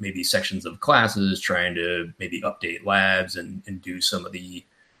at maybe sections of classes, trying to maybe update labs and do some of the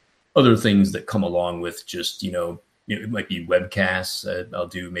other things that come along with just, it might be webcasts. I'll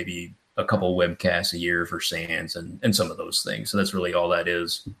do maybe a couple webcasts a year for SANS and some of those things. So that's really all that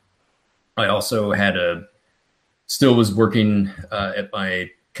is. I also still was working at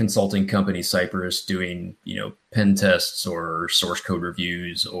my consulting company, Cypress, doing, pen tests or source code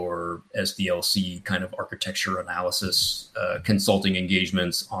reviews or SDLC kind of architecture analysis, consulting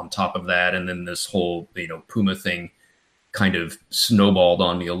engagements on top of that. And then this whole, Puma thing kind of snowballed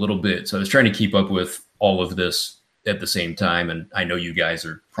on me a little bit. So I was trying to keep up with all of this at the same time. And I know you guys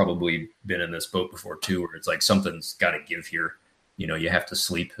are probably been in this boat before too, where it's like something's got to give here. You have to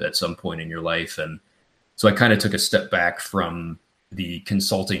sleep at some point in your life. And so I kind of took a step back from the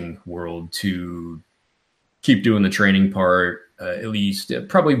consulting world to keep doing the training part, at least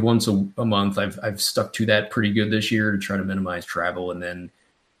probably once a month. I've stuck to that pretty good this year to try to minimize travel. And then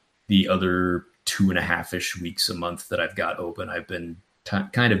the other 2.5-ish weeks a month that I've got open, I've been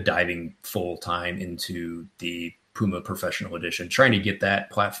kind of diving full time into the Puma Professional Edition, trying to get that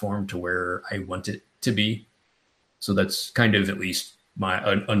platform to where I want it to be. So that's kind of at least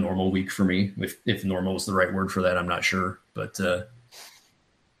a normal week for me. If normal is the right word for that, I'm not sure. But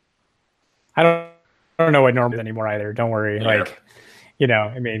I don't know what normal is anymore either. Don't worry.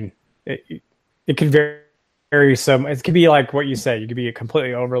 Yeah. It can vary some. It could be like what you said. You could be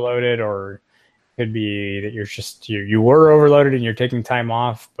completely overloaded, or it could be that you're just you were overloaded and you're taking time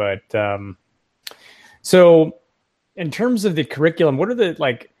off. But so in terms of the curriculum, what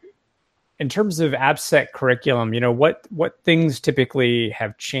are in terms of AppSec curriculum, what things typically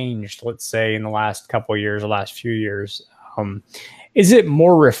have changed, let's say, in the last couple of years or last few years? Is it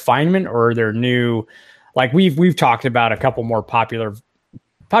more refinement, or are there new, like we've talked about a couple more popular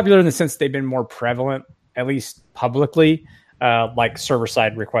in the sense they've been more prevalent, at least publicly, like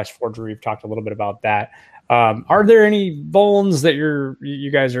server-side request forgery. We've talked a little bit about that. Are there any vulns that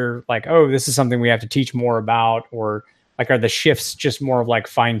you guys are like, oh, this is something we have to teach more about, or like are the shifts just more of like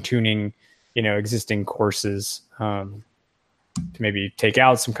fine-tuning, existing courses to maybe take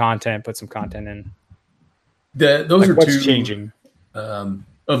out some content, put some content in? Those are what's two changing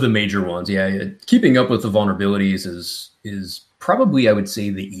of the major ones. Yeah, keeping up with the vulnerabilities is probably, I would say,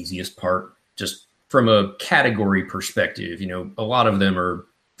 the easiest part, just from a category perspective. A lot of them are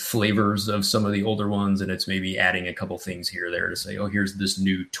flavors of some of the older ones, and it's maybe adding a couple things here or there to say, oh, here's this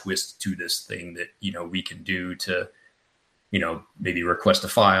new twist to this thing that we can do to maybe request a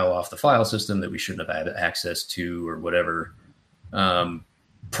file off the file system that we shouldn't have had access to or whatever.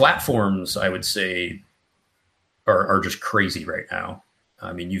 Platforms, I would say, are just crazy right now.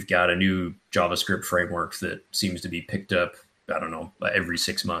 I mean, you've got a new JavaScript framework that seems to be picked up, I don't know, every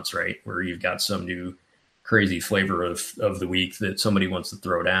 6 months, right? Where you've got some new crazy flavor of the week that somebody wants to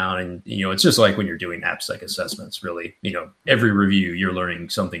throw down. And, it's just like when you're doing AppSec assessments, really, every review, you're learning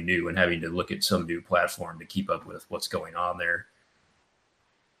something new and having to look at some new platform to keep up with what's going on there.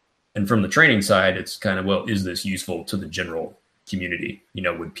 And from the training side, it's kind of, well, is this useful to the general community?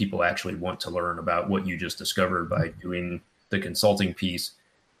 Would people actually want to learn about what you just discovered by doing the consulting piece?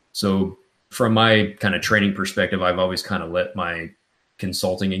 So from my kind of training perspective, I've always kind of let my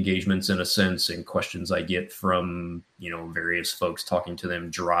consulting engagements, in a sense, and questions I get from, various folks talking to them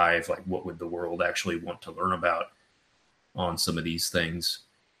drive, like, what would the world actually want to learn about on some of these things?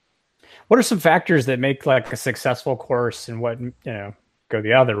 What are some factors that make like a successful course, and what, go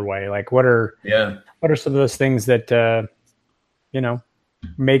the other way? Like what are some of those things that,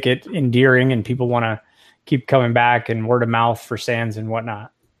 make it endearing and people want to keep coming back, and word of mouth for SANS and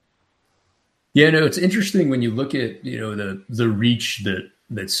whatnot? Yeah, no, it's interesting when you look at, the reach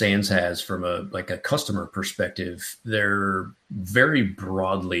that SANS has from a customer perspective. They're very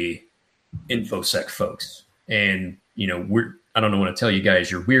broadly InfoSec folks. And, I don't want to tell you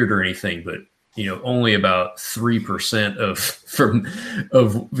guys you're weird or anything, but, only about 3%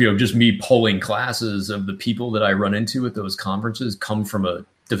 of just me polling classes of the people that I run into at those conferences come from a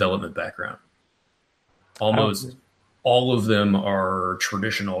development background. Almost all of them are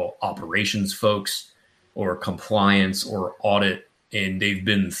traditional operations folks or compliance or audit, and they've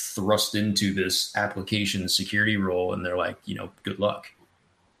been thrust into this application security role, and they're like, good luck.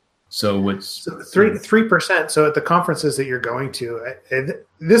 So what's 3%? So at the conferences that you're going to,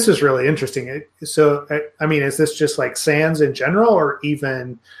 this is really interesting. So, I mean, is this just like SANS in general, or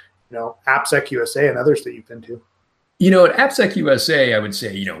even, AppSec USA and others that you've been to? At AppSec USA, I would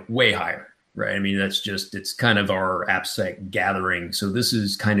say, way higher. Right. I mean, it's kind of our AppSec gathering. So this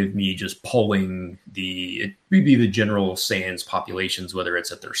is kind of me just polling it would be the general SANS populations, whether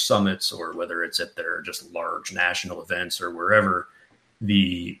it's at their summits or whether it's at their just large national events or wherever.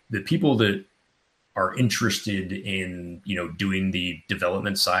 The people that are interested in, doing the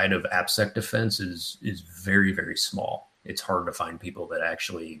development side of AppSec defense is very, very small. It's hard to find people that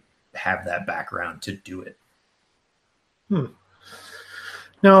actually have that background to do it.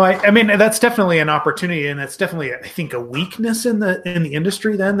 No, I mean, that's definitely an opportunity, and it's definitely, I think, a weakness in the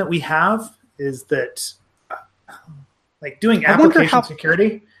industry then that we have, is that like doing application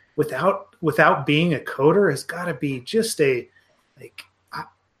security without being a coder has got to be just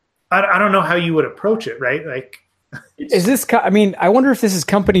I don't know how you would approach it, right? Like, is this? I mean, I wonder if this is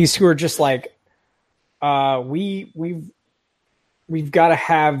companies who are just like, we've got to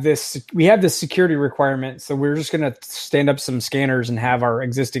have this. We have this security requirement, so we're just going to stand up some scanners and have our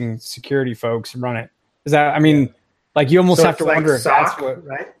existing security folks run it. Is that? I mean, like, you almost have to wonder if that's what,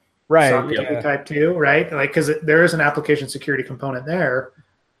 right? Right. SOC type 2, right? Like, because there is an application security component there.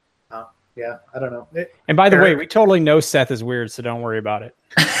 Yeah, I don't know. And by the way, we totally know Seth is weird, so don't worry about it.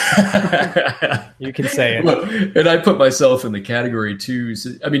 You can say it. Well, and I put myself in the category too.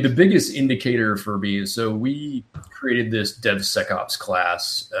 So, I mean, the biggest indicator for me is, so we created this DevSecOps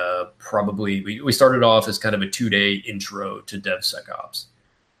class. We started off as kind of a 2-day intro to DevSecOps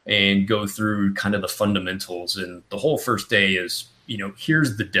and go through kind of the fundamentals. And the whole first day is,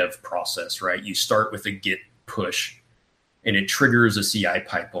 here's the dev process, right? You start with a Git push, and it triggers a CI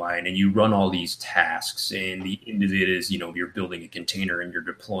pipeline, and you run all these tasks. And the end of it is, you're building a container and you're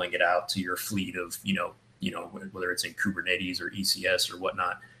deploying it out to your fleet of, whether it's in Kubernetes or ECS or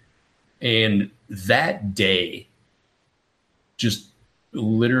whatnot. And that day, just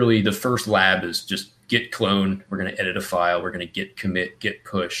literally the first lab is just git clone. We're going to edit a file. We're going to git commit, git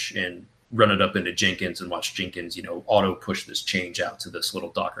push, and run it up into Jenkins and watch Jenkins, auto push this change out to this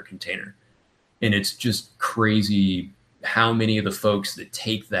little Docker container. And it's just crazy how many of the folks that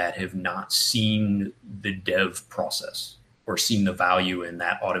take that have not seen the dev process or seen the value in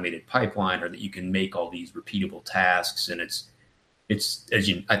that automated pipeline, or that you can make all these repeatable tasks. And it's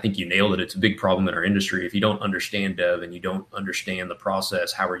I think you nailed it. It's a big problem in our industry. If you don't understand dev and you don't understand the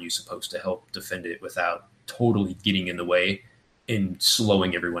process, how are you supposed to help defend it without totally getting in the way and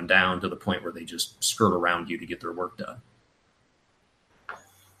slowing everyone down to the point where they just skirt around you to get their work done?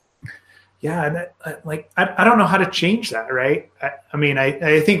 Yeah, and I don't know how to change that, right? I mean,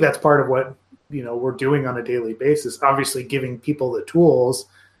 I think that's part of what we're doing on a daily basis. Obviously, giving people the tools,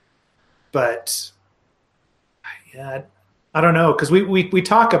 but yeah, I don't know, because we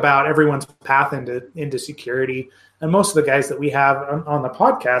talk about everyone's path into security, and most of the guys that we have on the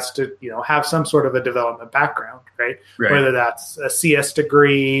podcast to have some sort of a development background, right? Whether that's a CS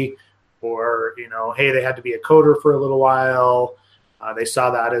degree or hey, they had to be a coder for a little while. They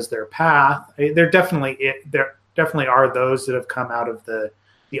saw that as their path. There definitely are those that have come out of the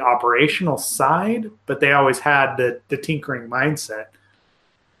operational side, but they always had the tinkering mindset.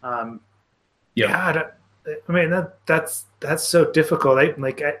 Yeah, I mean that's so difficult. I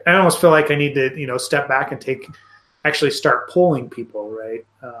almost feel like I need to step back and actually start polling people, right?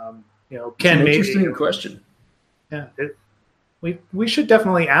 Ken, maybe interesting question. Yeah, we should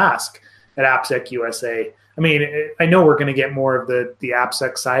definitely ask at AppSec USA. I mean, I know we're going to get more of the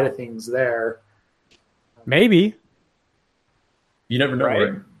AppSec side of things there. Maybe. You never know,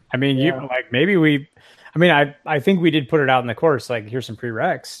 right? I mean, I think we did put it out in the course. Like, here's some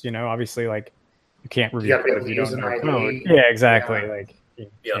prereqs. Obviously, like you can't review code if you don't know code. Yeah, exactly. Yeah. Like, you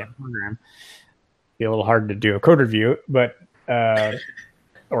can't program. Be a little hard to do a code review, but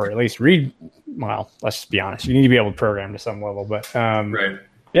or at least read. Well, let's just be honest. You need to be able to program to some level, but right.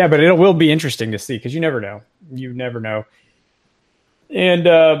 Yeah, but it will be interesting to see because you never know. You never know.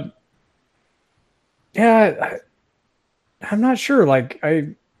 And yeah, I'm not sure. Like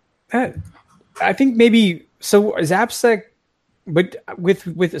I think maybe so. Is AppSec, but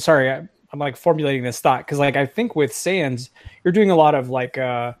with sorry, I'm like formulating this thought because like I think with SANS, you're doing a lot of like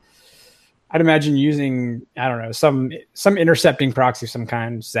I'd imagine using, I don't know, some intercepting proxy of some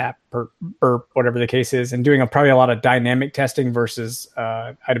kind, Zap, Burp, whatever the case is, and doing probably a lot of dynamic testing versus,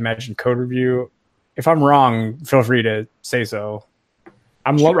 I'd imagine, code review. If I'm wrong, feel free to say so.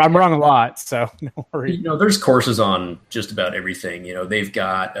 I'm wrong a lot, so no worries. There's courses on just about everything. They've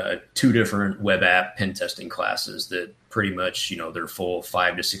got 2 different web app pen testing classes that pretty much, they're full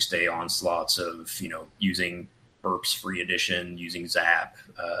 5 to 6 day onslaughts of, using Burp's free edition, using Zap,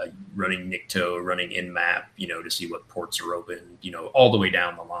 running Nikto, running Nmap, to see what ports are open, all the way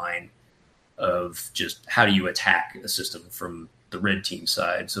down the line of just how do you attack a system from the red team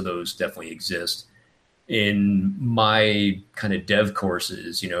side. So those definitely exist. In my kind of dev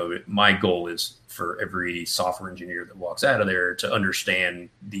courses, my goal is for every software engineer that walks out of there to understand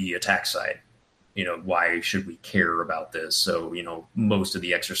the attack side. Why should we care about this? So, most of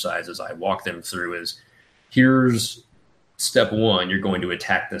the exercises I walk them through is, here's step 1. You're going to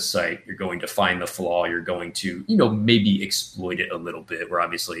attack this site. You're going to find the flaw. You're going to, maybe exploit it a little bit. We're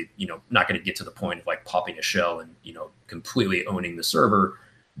obviously, not going to get to the point of like popping a shell and, completely owning the server.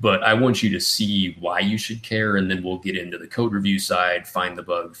 But I want you to see why you should care. And then we'll get into the code review side, find the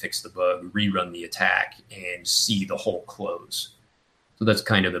bug, fix the bug, rerun the attack, and see the whole close. So that's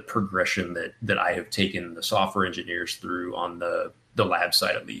kind of the progression that I have taken the software engineers through on the lab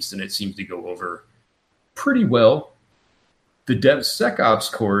side, at least. And it seems to go over pretty well. The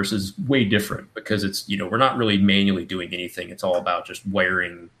DevSecOps course is way different because it's, we're not really manually doing anything. It's all about just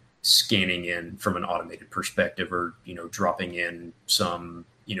wiring, scanning in from an automated perspective, or, dropping in some,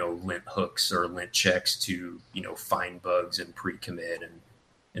 lint hooks or lint checks to, find bugs and pre-commit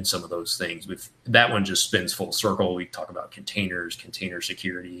and some of those things. With that one just spins full circle. We talk about containers, container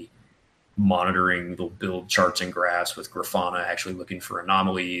security, monitoring. They'll build charts and graphs with Grafana, actually looking for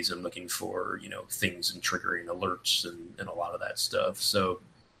anomalies and looking for, things and triggering alerts and a lot of that stuff. So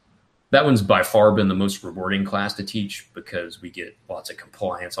that one's by far been the most rewarding class to teach because we get lots of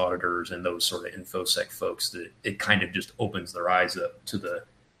compliance auditors and those sort of InfoSec folks that it kind of just opens their eyes up to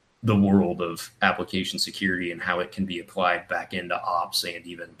the world of application security and how it can be applied back into ops and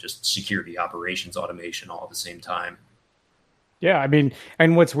even just security operations automation all at the same time. Yeah, I mean,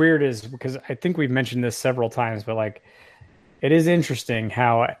 and what's weird is because I think we've mentioned this several times, but like it is interesting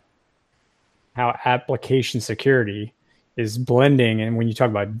how application security is blending. And when you talk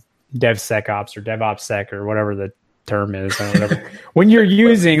about DevSecOps or DevOpsSec or whatever the term is, or whatever, when you're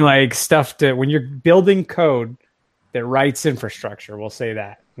using like when you're building code that writes infrastructure, we'll say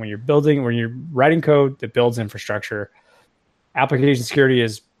that when you're writing code that builds infrastructure, application security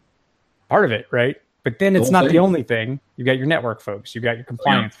is part of it, right? But then it's not the only thing. You got your network folks, you got your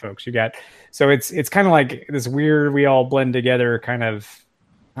compliance folks, so it's kind of like this weird, we all blend together kind of,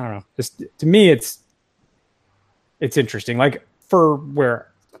 I don't know. Just to me, it's interesting. Like for where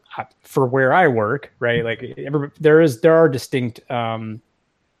I work, right? Like there are distinct,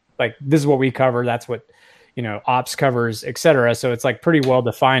 like this is what we cover. That's what, ops covers, et cetera. So it's like pretty well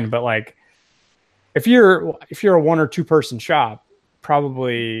defined, but like if you're a 1 or 2 person shop,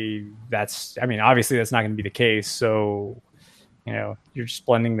 probably obviously that's not going to be the case. So, you're just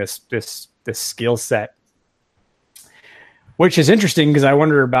blending this skill set, which is interesting because I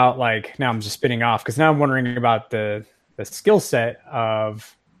wonder about like, now I'm just spinning off because now I'm wondering about the skill set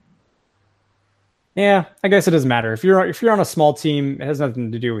of, yeah, I guess it doesn't matter. If you're on a small team, it has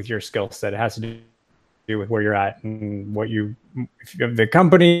nothing to do with your skill set. It has to do with where you're at and if you have the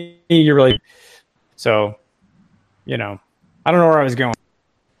company, you're really, so, I don't know where I was going.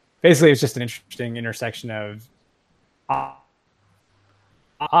 Basically, it's just an interesting intersection of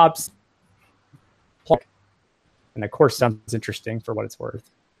ops, and the course sounds interesting for what it's worth.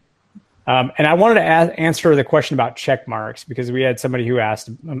 And I wanted to answer the question about check marks because we had somebody who asked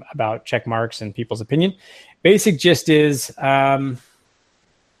about check marks and people's opinion. Basic gist is, from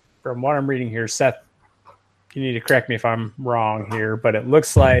what I'm reading here, Seth, you need to correct me if I'm wrong here, but it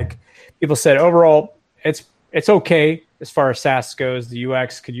looks like people said overall it's okay as far as SaaS goes. The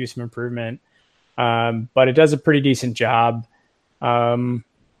UX could use some improvement, but it does a pretty decent job.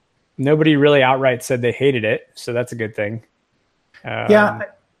 Nobody really outright said they hated it, so that's a good thing. Yeah,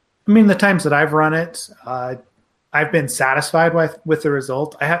 I mean, the times that I've run it, I've been satisfied with the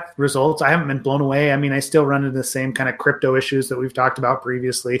result. I haven't been blown away. I mean, I still run into the same kind of crypto issues that we've talked about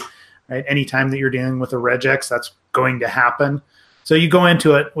previously. Right? Anytime that you're dealing with a regex, that's going to happen. So you go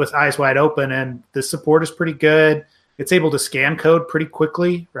into it with eyes wide open, and the support is pretty good. It's able to scan code pretty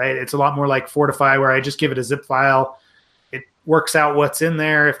quickly, right? It's a lot more like Fortify, where I just give it a zip file. It works out what's in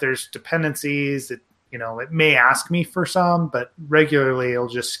there. If there's dependencies, it may ask me for some, but regularly it'll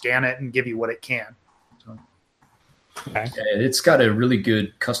just scan it and give you what it can. So. Okay. It's got a really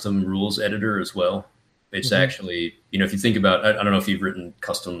good custom rules editor as well. It's actually, if you think about, I don't know if you've written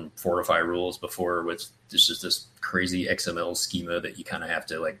custom Fortify rules before, with just this crazy XML schema that you kind of have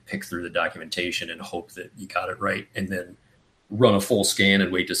to like pick through the documentation and hope that you got it right, and then run a full scan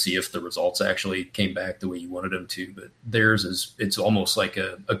and wait to see if the results actually came back the way you wanted them to. But theirs it's almost like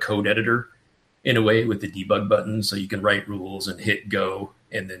a code editor in a way, with the debug button, so you can write rules and hit go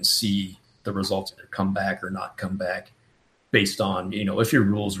and then see the results either come back or not come back based on, if your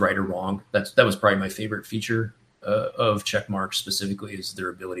rule's right or wrong. That was probably my favorite feature of Checkmarx specifically, is their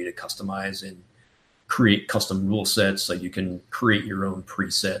ability to customize and create custom rule sets. So you can create your own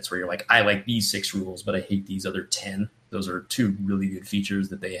presets where you're like, I like these 6 rules, but I hate these other 10. Those are 2 really good features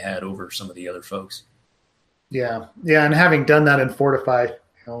that they had over some of the other folks. Yeah. And having done that in Fortify,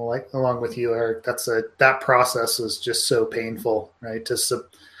 like along with you, Eric, that process was just so painful, right?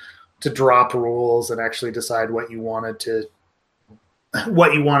 To drop rules and actually decide what you wanted to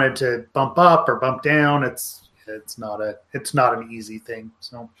bump up or bump down. It's not an easy thing.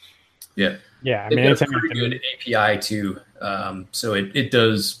 So yeah. I mean, it's a pretty good API too. So it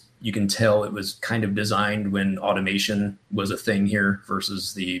does. You can tell it was kind of designed when automation was a thing here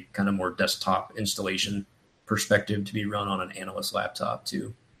versus the kind of more desktop installation perspective to be run on an analyst laptop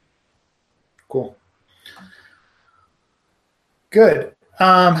too. Cool. Good.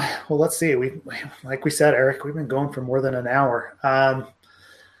 Well, let's see. Like we said, Eric, we've been going for more than an hour.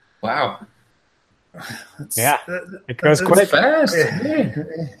 Wow. Yeah, it goes quite fast.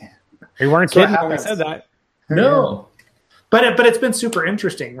 We weren't kidding when we said that. No. But it's been super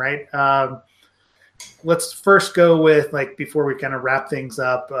interesting, right? Let's first go with, like, before we kind of wrap things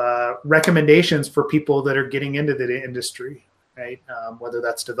up, recommendations for people that are getting into the industry, right? Whether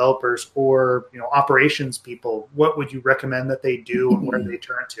that's developers or operations people. What would you recommend that they do and where they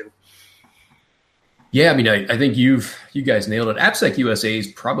turn to? Yeah, I mean, I think you guys nailed it. AppSec USA is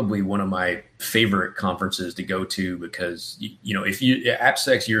probably one of my favorite conferences to go to because, if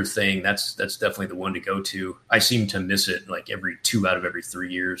AppSec's your thing, that's definitely the one to go to. I seem to miss it like every 2 out of every 3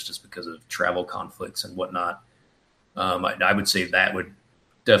 years just because of travel conflicts and whatnot. I would say that would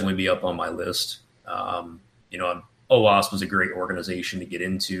definitely be up on my list. OWASP was a great organization to get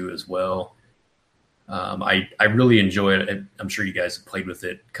into as well. I really enjoy it. I'm sure you guys have played with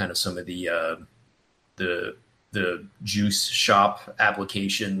it, kind of some of the Juice Shop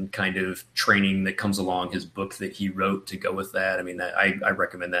application kind of training that comes along, his book that he wrote to go with that. I mean, I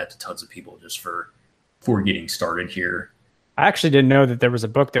recommend that to tons of people just for getting started here. I actually didn't know that there was a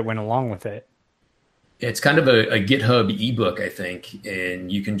book that went along with it. It's kind of a GitHub ebook, I think,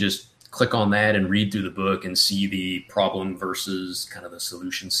 and you can just click on that and read through the book and see the problem versus kind of the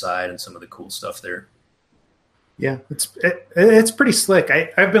solution side and some of the cool stuff there. Yeah, it's pretty slick.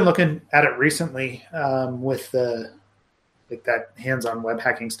 I've been looking at it recently with that hands-on web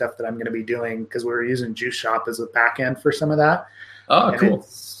hacking stuff that I'm going to be doing because we were using Juice Shop as a backend for some of that. Oh, and cool.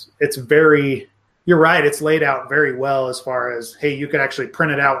 It's very, you're right. It's laid out very well as far as, hey, you could actually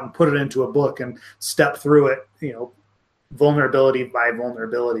print it out and put it into a book and step through it, vulnerability by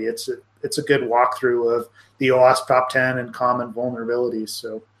vulnerability. It's a good walkthrough of the OWASP top 10 and common vulnerabilities.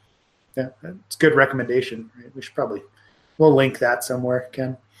 So yeah, it's a good recommendation. Right? We'll link that somewhere,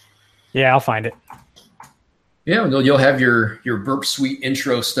 Ken. Yeah, I'll find it. Yeah, you'll have your Burp Suite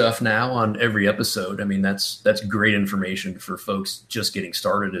intro stuff now on every episode. I mean, that's great information for folks just getting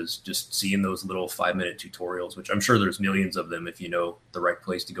started, is just seeing those little 5-minute tutorials, which I'm sure there's millions of them if you know the right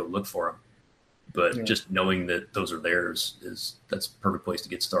place to go look for them. but just knowing that those are theirs that's a perfect place to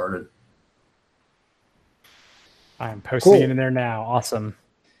get started. I'm posting it in there now. Awesome.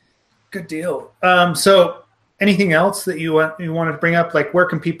 Good deal. So anything else that you wanted to bring up? Like, where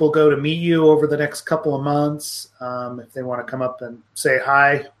can people go to meet you over the next couple of months? If they want to come up and say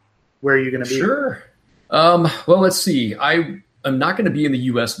hi, where are you going to be? Sure. Well, let's see. I'm not going to be in the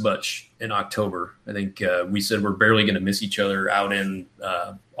U.S. much in October. I think we said we're barely going to miss each other out in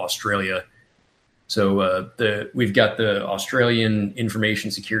Australia. So we've got the Australian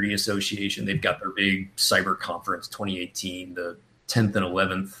Information Security Association. They've got their big cyber conference 2018, the 10th and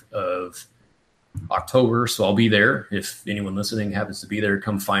 11th of October. So I'll be there. If anyone listening happens to be there,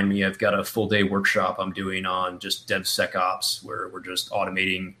 come find me. I've got a full day workshop I'm doing on just DevSecOps, where we're just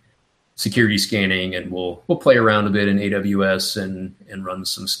automating security scanning, and we'll play around a bit in AWS and run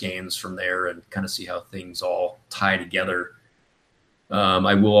some scans from there and kind of see how things all tie together.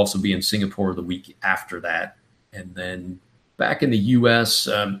 I will also be in Singapore the week after that. And then back in the US,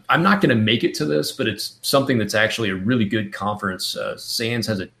 I'm not going to make it to this, but it's something that's actually a really good conference. SANS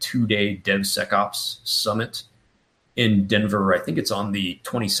has a 2-day DevSecOps summit in Denver. I think it's on the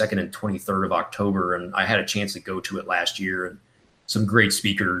 22nd and 23rd of October. And I had a chance to go to it last year, and some great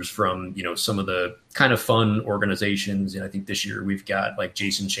speakers from, some of the kind of fun organizations. And I think this year we've got like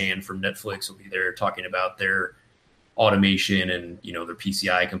Jason Chan from Netflix will be there talking about their automation and, their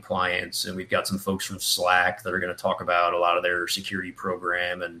PCI compliance. And we've got some folks from Slack that are going to talk about a lot of their security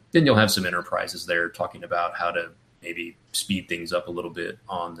program. And then you'll have some enterprises there talking about how to maybe speed things up a little bit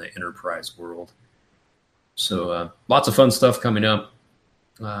on the enterprise world. So lots of fun stuff coming up.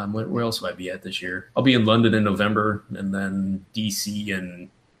 Where else will I be at this year? I'll be in London in November, and then DC in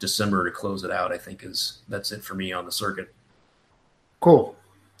December to close it out. I think that's it for me on the circuit. Cool.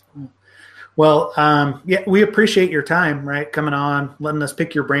 Well, we appreciate your time, right? Coming on, letting us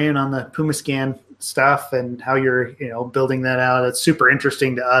pick your brain on the PumaScan stuff and how you're, building that out. It's super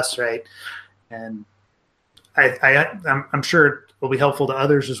interesting to us, right? And I'm sure it will be helpful to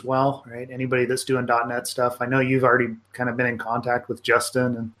others as well, right? Anybody that's doing .NET stuff. I know you've already kind of been in contact with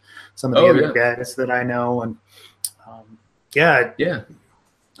Justin and some of the other guys that I know, and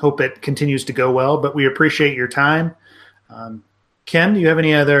hope it continues to go well. But we appreciate your time. Ken, do you have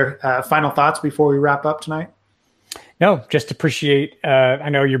any other final thoughts before we wrap up tonight? No, just appreciate. I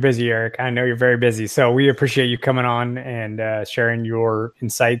know you're busy, Eric. I know you're very busy, so we appreciate you coming on and sharing your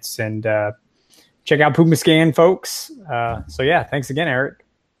insights and. Check out PumaScan, folks. Thanks again, Eric.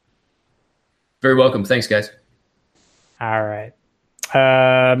 Very welcome. Thanks, guys. All right.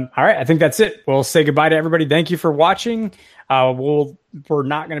 I think that's it. We'll say goodbye to everybody. Thank you for watching. We're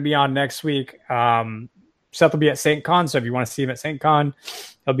not going to be on next week. Seth will be at St. Con, so if you want to see him at St. Con,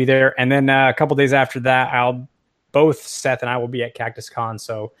 he'll be there. And then a couple days after that, both Seth and I will be at Cactus Con.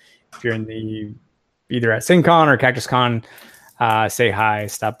 So if you're in either at St. Con or Cactus Con, say hi,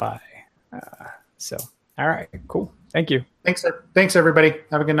 stop by. All right, cool. Thank you. Thanks, everybody.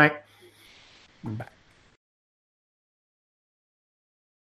 Have a good night. Bye.